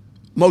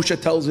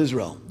 Moshe tells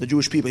Israel, the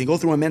Jewish people, you go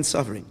through immense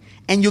suffering.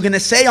 And you're going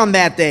to say on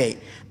that day,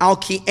 Al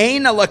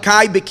ki'ein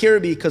alakai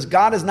b'kirbi, because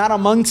God is not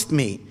amongst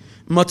me.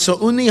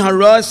 Matzo'uni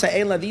hara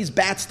sa'ela, these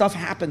bad stuff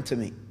happened to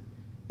me.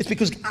 It's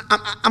because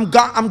I'm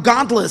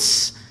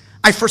godless.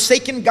 I've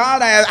forsaken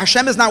God.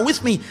 Hashem is not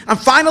with me. I'm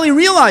finally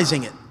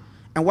realizing it.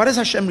 And what does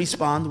Hashem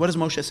respond? What does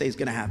Moshe say is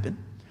going to happen?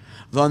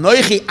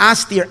 V'anoichi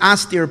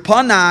astir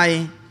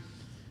panai,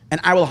 and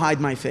I will hide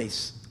my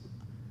face.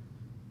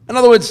 In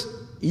other words,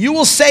 you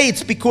will say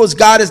it's because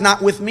God is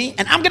not with me,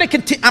 and I'm going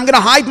to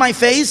hide my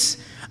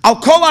face. I'll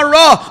call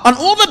ara on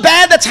all the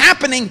bad that's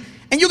happening,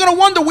 and you're going to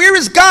wonder, where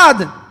is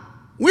God?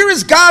 Where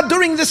is God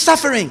during this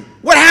suffering?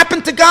 What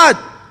happened to God?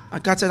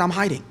 God said, I'm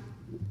hiding.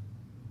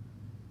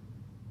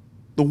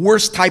 The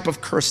worst type of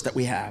curse that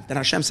we have, that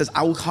Hashem says,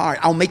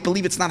 I'll make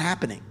believe it's not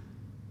happening.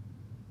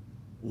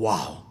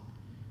 Wow.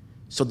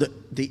 So the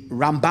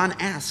Ramban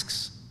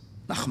asks,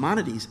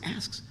 Nachmanides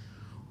asks,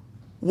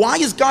 why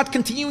is God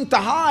continuing to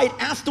hide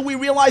after we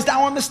realized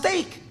our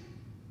mistake?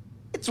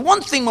 It's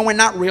one thing when we're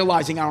not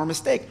realizing our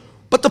mistake.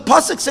 But the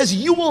pasuk says,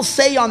 you will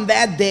say on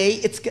that day,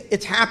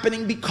 it's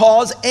happening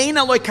because Ein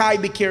Elokai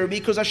b'kirbi,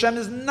 because Hashem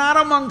is not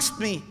amongst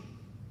me.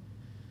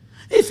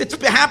 If it's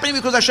happening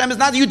because Hashem is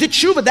not, you did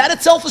tshuva. That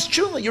itself is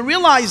tshuva. You're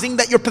realizing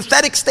that your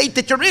pathetic state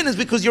that you're in is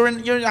because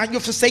you're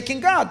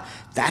forsaking God.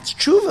 That's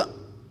tshuva.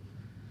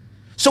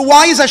 So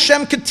why is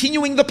Hashem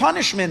continuing the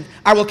punishment?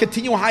 I will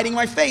continue hiding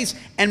my face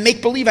and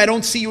make believe I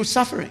don't see you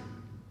suffering.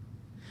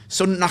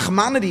 So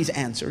Nachmanides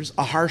answers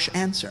a harsh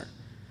answer.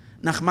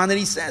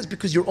 Nachmanides says,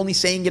 because you're only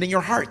saying it in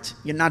your heart.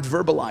 You're not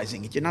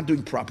verbalizing it. You're not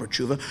doing proper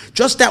tshuva.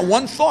 Just that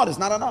one thought is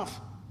not enough.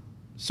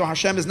 So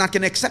Hashem is not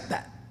going to accept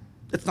that.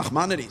 That's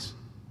Nachmanides.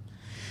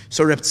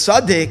 So Reb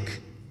Tzaddik,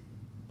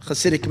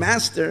 Hasidic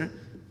master,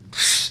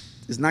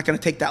 is not going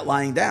to take that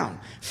lying down.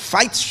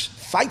 Fights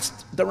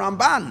the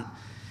Ramban.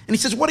 And he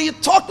says, what are you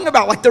talking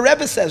about? Like the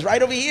Rebbe says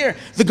right over here.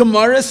 The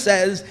Gemara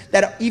says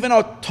that even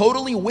a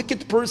totally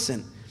wicked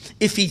person,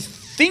 if he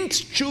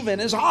thinks tshuva in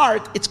his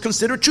heart, it's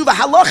considered tshuva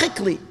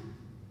halachically.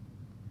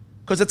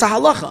 Because it's a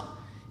halacha.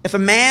 If a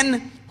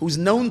man who's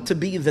known to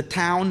be the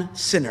town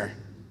sinner,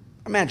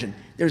 imagine,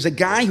 there's a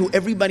guy who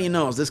everybody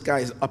knows, this guy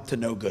is up to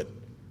no good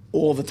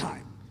all the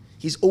time.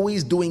 He's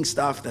always doing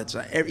stuff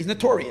he's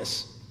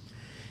notorious.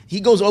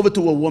 He goes over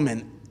to a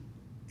woman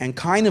and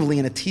kindly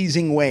in a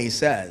teasing way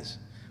says,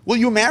 will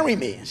you marry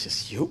me? And she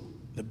says, you?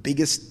 The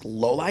biggest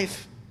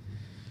lowlife?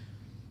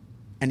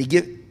 And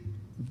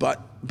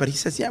but he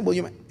says, yeah, will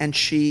you? And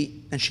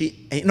he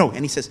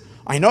says,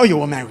 I know you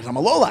will marry because I'm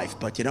a lowlife,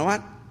 but you know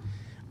what?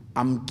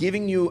 I'm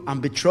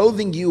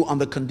betrothing you on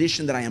the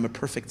condition that I am a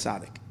perfect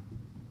tzaddik.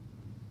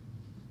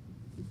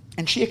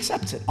 And she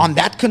accepts it. On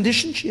that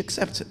condition, she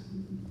accepts it.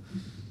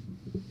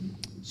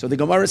 So the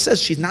Gemara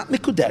says she's not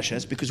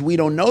mikudeshes because we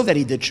don't know that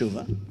he did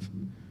tshuva,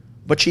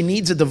 but she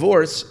needs a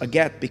divorce, a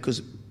get,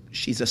 because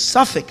she's a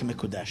suffix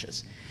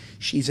mikudeshes.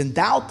 She's in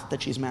doubt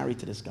that she's married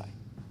to this guy.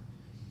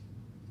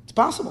 It's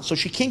possible. So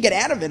she can't get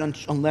out of it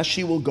unless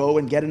she will go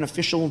and get an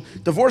official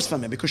divorce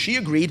from him because she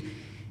agreed,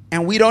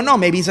 and we don't know.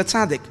 Maybe he's a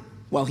tzaddik.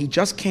 Well, he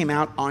just came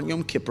out on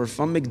Yom Kippur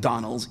from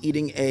McDonald's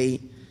eating a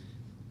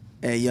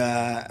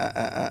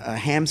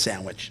ham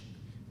sandwich.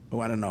 Oh,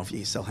 I don't know if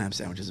you sell ham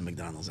sandwiches at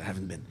McDonald's. I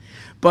haven't been,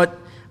 but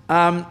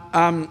and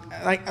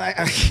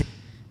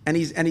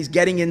he's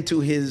getting into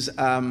his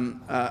a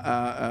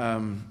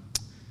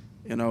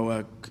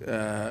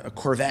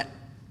Corvette.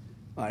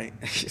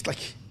 It's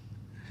like,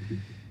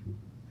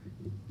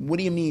 what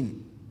do you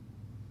mean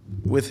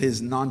with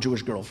his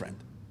non-Jewish girlfriend?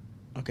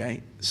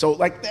 Okay,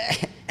 so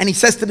and he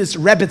says to this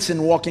Rebbitzin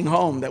walking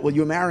home that, will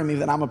you marry me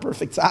that I'm a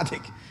perfect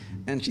tzaddik?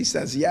 And she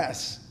says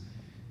yes.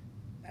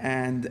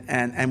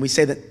 And we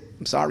say that,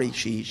 I'm sorry,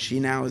 she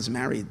now is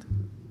married.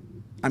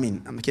 I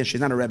mean, she's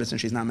not a Rebbitzin,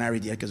 she's not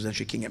married yet because then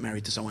she can get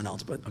married to someone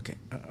else, but okay,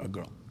 a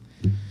girl.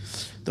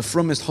 The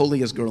frummest,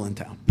 holiest girl in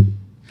town.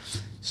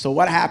 So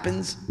what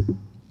happens?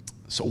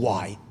 So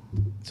why?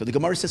 So the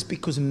Gemara says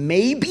because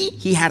maybe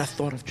he had a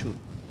thought of tshuva.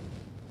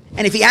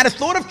 And if he had a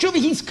thought of tshuva,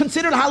 he's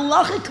considered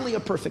halachically a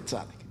perfect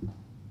tzaddik.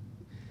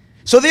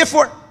 So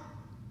therefore,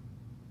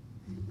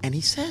 and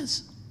he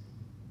says,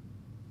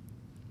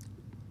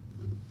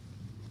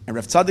 and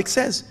Rav Tzaddik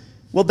says,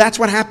 well, that's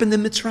what happened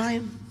in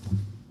Mitzrayim.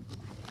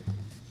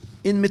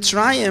 In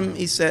Mitzrayim,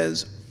 he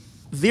says,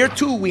 there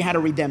too we had a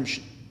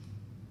redemption.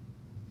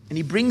 And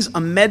he brings a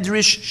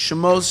Medrash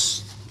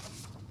Shemos.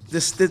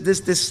 This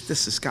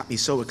has got me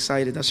so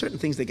excited. There's certain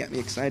things that get me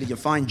excited. You'll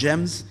find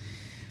gems.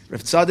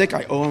 Rav Tzaddik,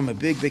 I owe him a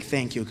big, big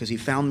thank you because he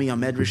found me a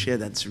Medrash here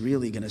that's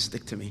really going to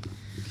stick to me.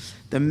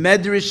 The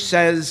Medrash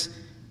says,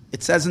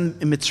 it says in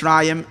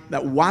Mitzrayim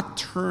that what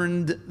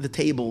turned the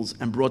tables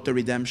and brought the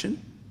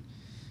redemption?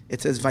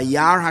 It says,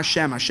 Vayar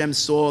Hashem. Hashem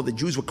saw, the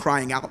Jews were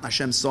crying out,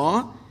 Hashem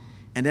saw.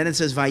 And then it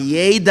says,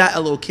 Vayeda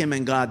Elokim,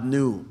 and God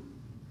knew.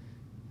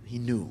 He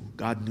knew.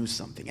 God knew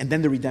something. And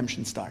then the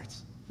redemption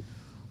starts.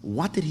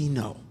 What did he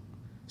know?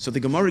 So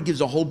the Gemara gives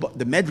the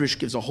Medrash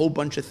gives a whole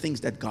bunch of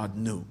things that God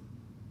knew.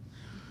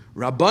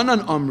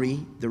 Rabbanan Omri,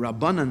 the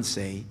Rabbanan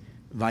say,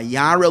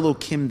 Vayar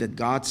Elokim, that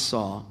God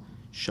saw,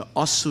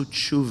 Sha'asu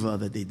Teshuva,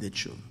 that they did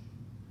Teshuva.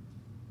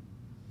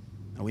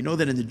 Now we know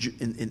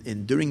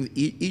that during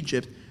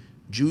Egypt,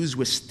 Jews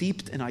were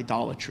steeped in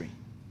idolatry.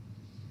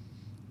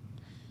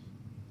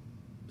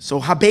 So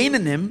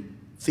Habeinanim,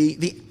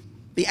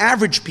 the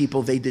average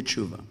people, they did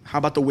Teshuva. How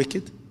about the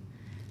wicked?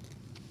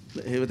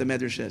 Hear what the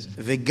Medrash says.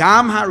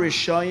 V'gam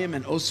harishayim,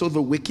 and also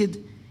the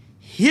wicked,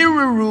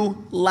 hiraru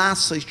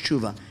lasei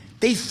Teshuva.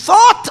 They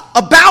thought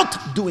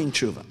about doing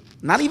Teshuva.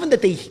 Not even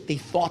that they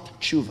thought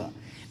Teshuva.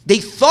 They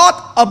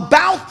thought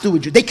about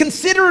doing Teshuva. They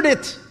considered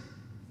it.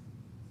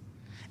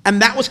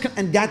 And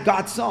that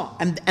God saw.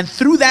 And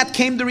through that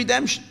came the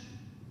redemption.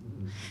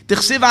 It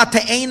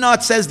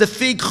says the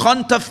fig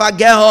chonta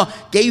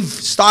fageha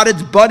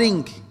started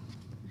budding.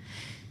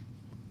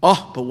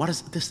 Oh, but what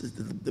is this?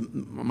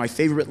 My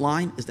favorite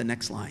line is the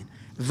next line.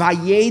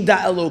 Vayeda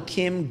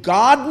Elokim,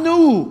 God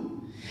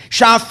knew.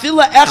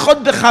 Sha'afila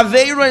echad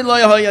b'chaveiroi lo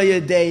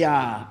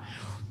yadeya.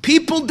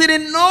 People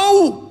didn't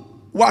know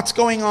what's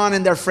going on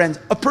in their friends.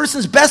 A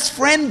person's best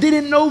friend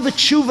didn't know the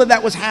tshuva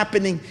that was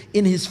happening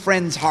in his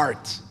friend's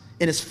heart,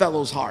 in his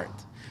fellow's heart.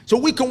 So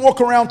we can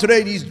walk around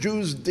today, these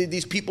Jews,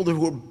 these people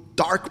who are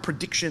dark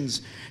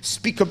predictions,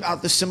 speak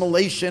about the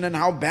assimilation and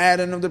how bad,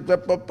 and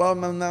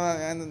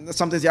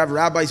sometimes you have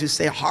rabbis who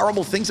say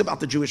horrible things about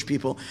the Jewish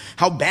people,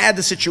 how bad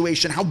the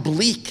situation, how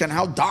bleak and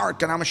how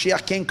dark, and how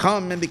Mashiach can't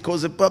come, and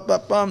because of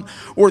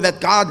or that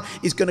God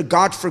is going to,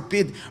 God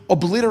forbid,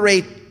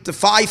 obliterate the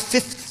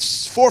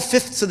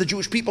 4/5 of the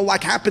Jewish people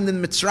like happened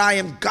in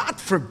Mitzrayim. God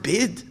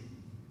forbid.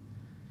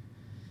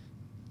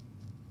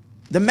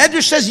 The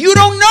Medrash says you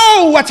don't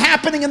know what's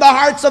happening in the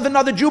hearts of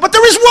another Jew, but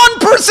there is one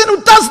person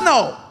who does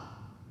know.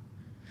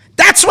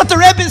 That's what the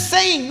Rebbe is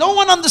saying. No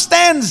one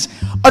understands.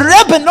 A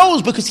Rebbe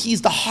knows because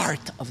he's the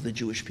heart of the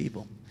Jewish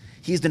people.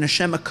 He's the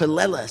Neshama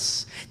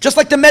Koleles. Just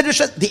like the Medrash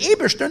says, the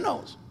Ebershter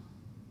knows.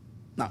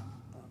 No.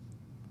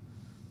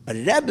 A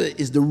Rebbe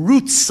is the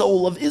root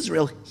soul of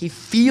Israel. He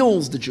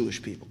feels the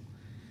Jewish people.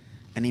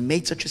 And he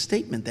made such a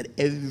statement that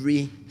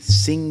every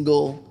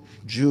single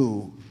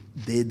Jew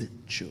did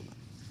tshuva.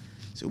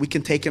 So we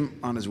can take him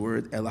on his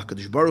word. El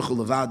HaKadosh Baruch Hu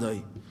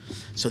levadai.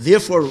 So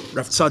therefore,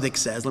 Rav Tzadok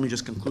says, let me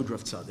just conclude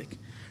Rav Tzadok.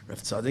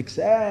 Rav Tzadok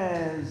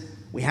says,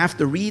 we have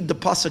to read the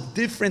pasuk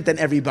different than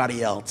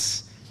everybody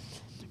else.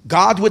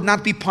 God would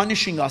not be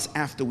punishing us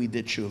after we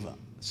did tshuva.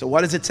 So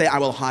what does it say? I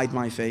will hide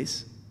my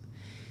face.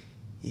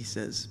 He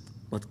says,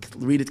 let's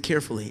read it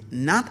carefully.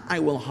 Not I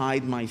will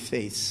hide my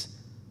face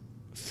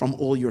from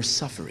all your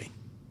suffering.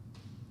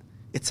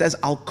 It says,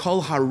 I'll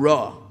kol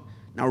hara.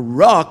 Now,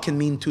 ra can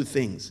mean two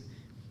things.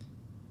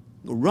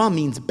 Ra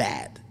means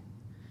bad.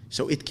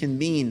 So it can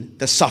mean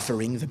the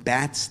suffering, the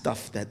bad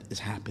stuff that is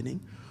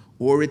happening,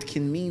 or it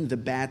can mean the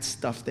bad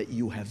stuff that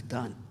you have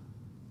done.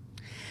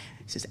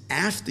 He says,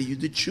 after you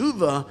did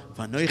tshuva,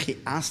 v'anoichi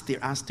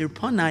astir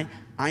panai,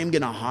 I am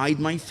going to hide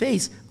my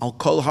face. I'll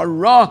kol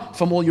hara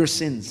from all your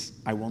sins.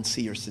 I won't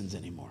see your sins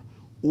anymore.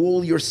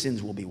 All your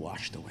sins will be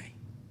washed away.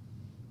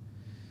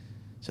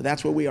 So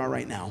that's where we are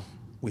right now.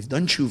 We've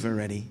done tshuva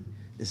already.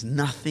 There's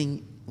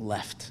nothing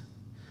left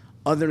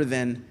other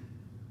than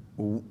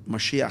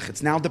Mashiach.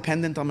 It's now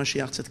dependent on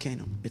Mashiach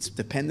Tzidkenu. It's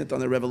dependent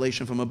on the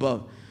revelation from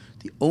above.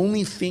 The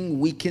only thing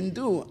we can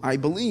do, I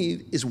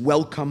believe, is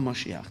welcome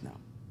Mashiach now.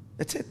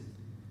 That's it.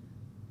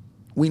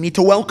 We need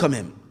to welcome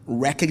him,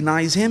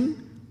 recognize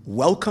him,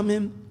 welcome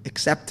him,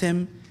 accept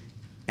him,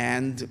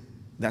 and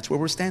that's where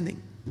we're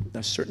standing.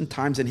 There are certain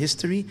times in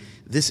history,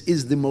 this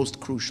is the most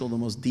crucial, the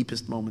most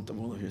deepest moment of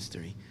all of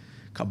history.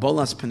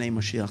 Kabbalas Pnei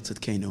Mashiach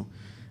Tzidkenu.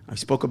 I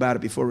spoke about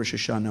it before Rosh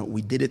Hashanah.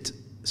 We did it,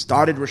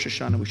 started Rosh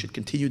Hashanah. We should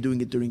continue doing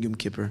it during Yom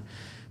Kippur.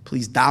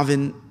 Please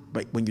daven,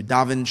 when you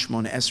daven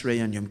Shmona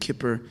Esrei on Yom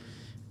Kippur,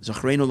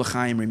 Zachreinu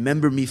L'chaim,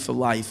 remember me for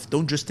life.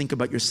 Don't just think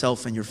about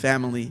yourself and your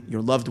family,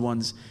 your loved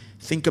ones.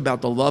 Think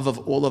about the love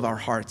of all of our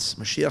hearts.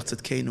 Mashiach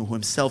Tzidkenu, who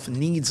himself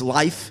needs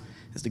life.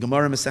 As the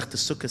Gemara Masechta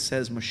Sukkah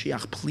says,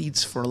 Mashiach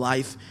pleads for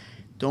life.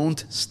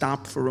 Don't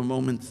stop for a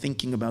moment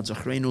thinking about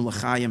Zachreinu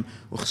L'chaim,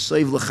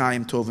 Uchseiv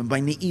L'chaim Tov. And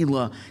by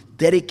Ne'ilah,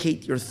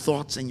 dedicate your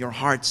thoughts and your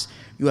hearts.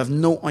 You have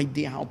no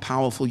idea how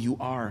powerful you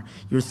are.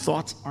 Your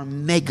thoughts are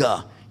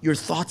mega. Your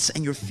thoughts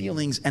and your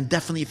feelings, and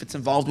definitely if it's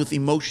involved with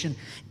emotion,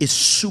 is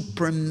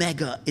super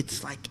mega.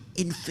 It's like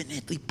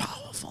infinitely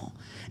powerful.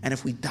 And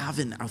if we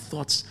daven our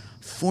thoughts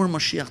for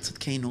Mashiach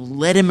Tzidkenu,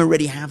 let him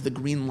already have the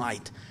green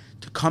light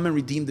to come and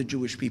redeem the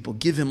Jewish people.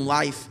 Give him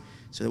life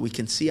so that we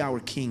can see our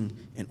King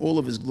in all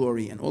of his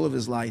glory and all of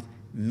his light.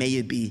 May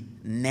it be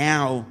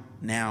now,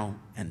 now,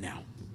 and now.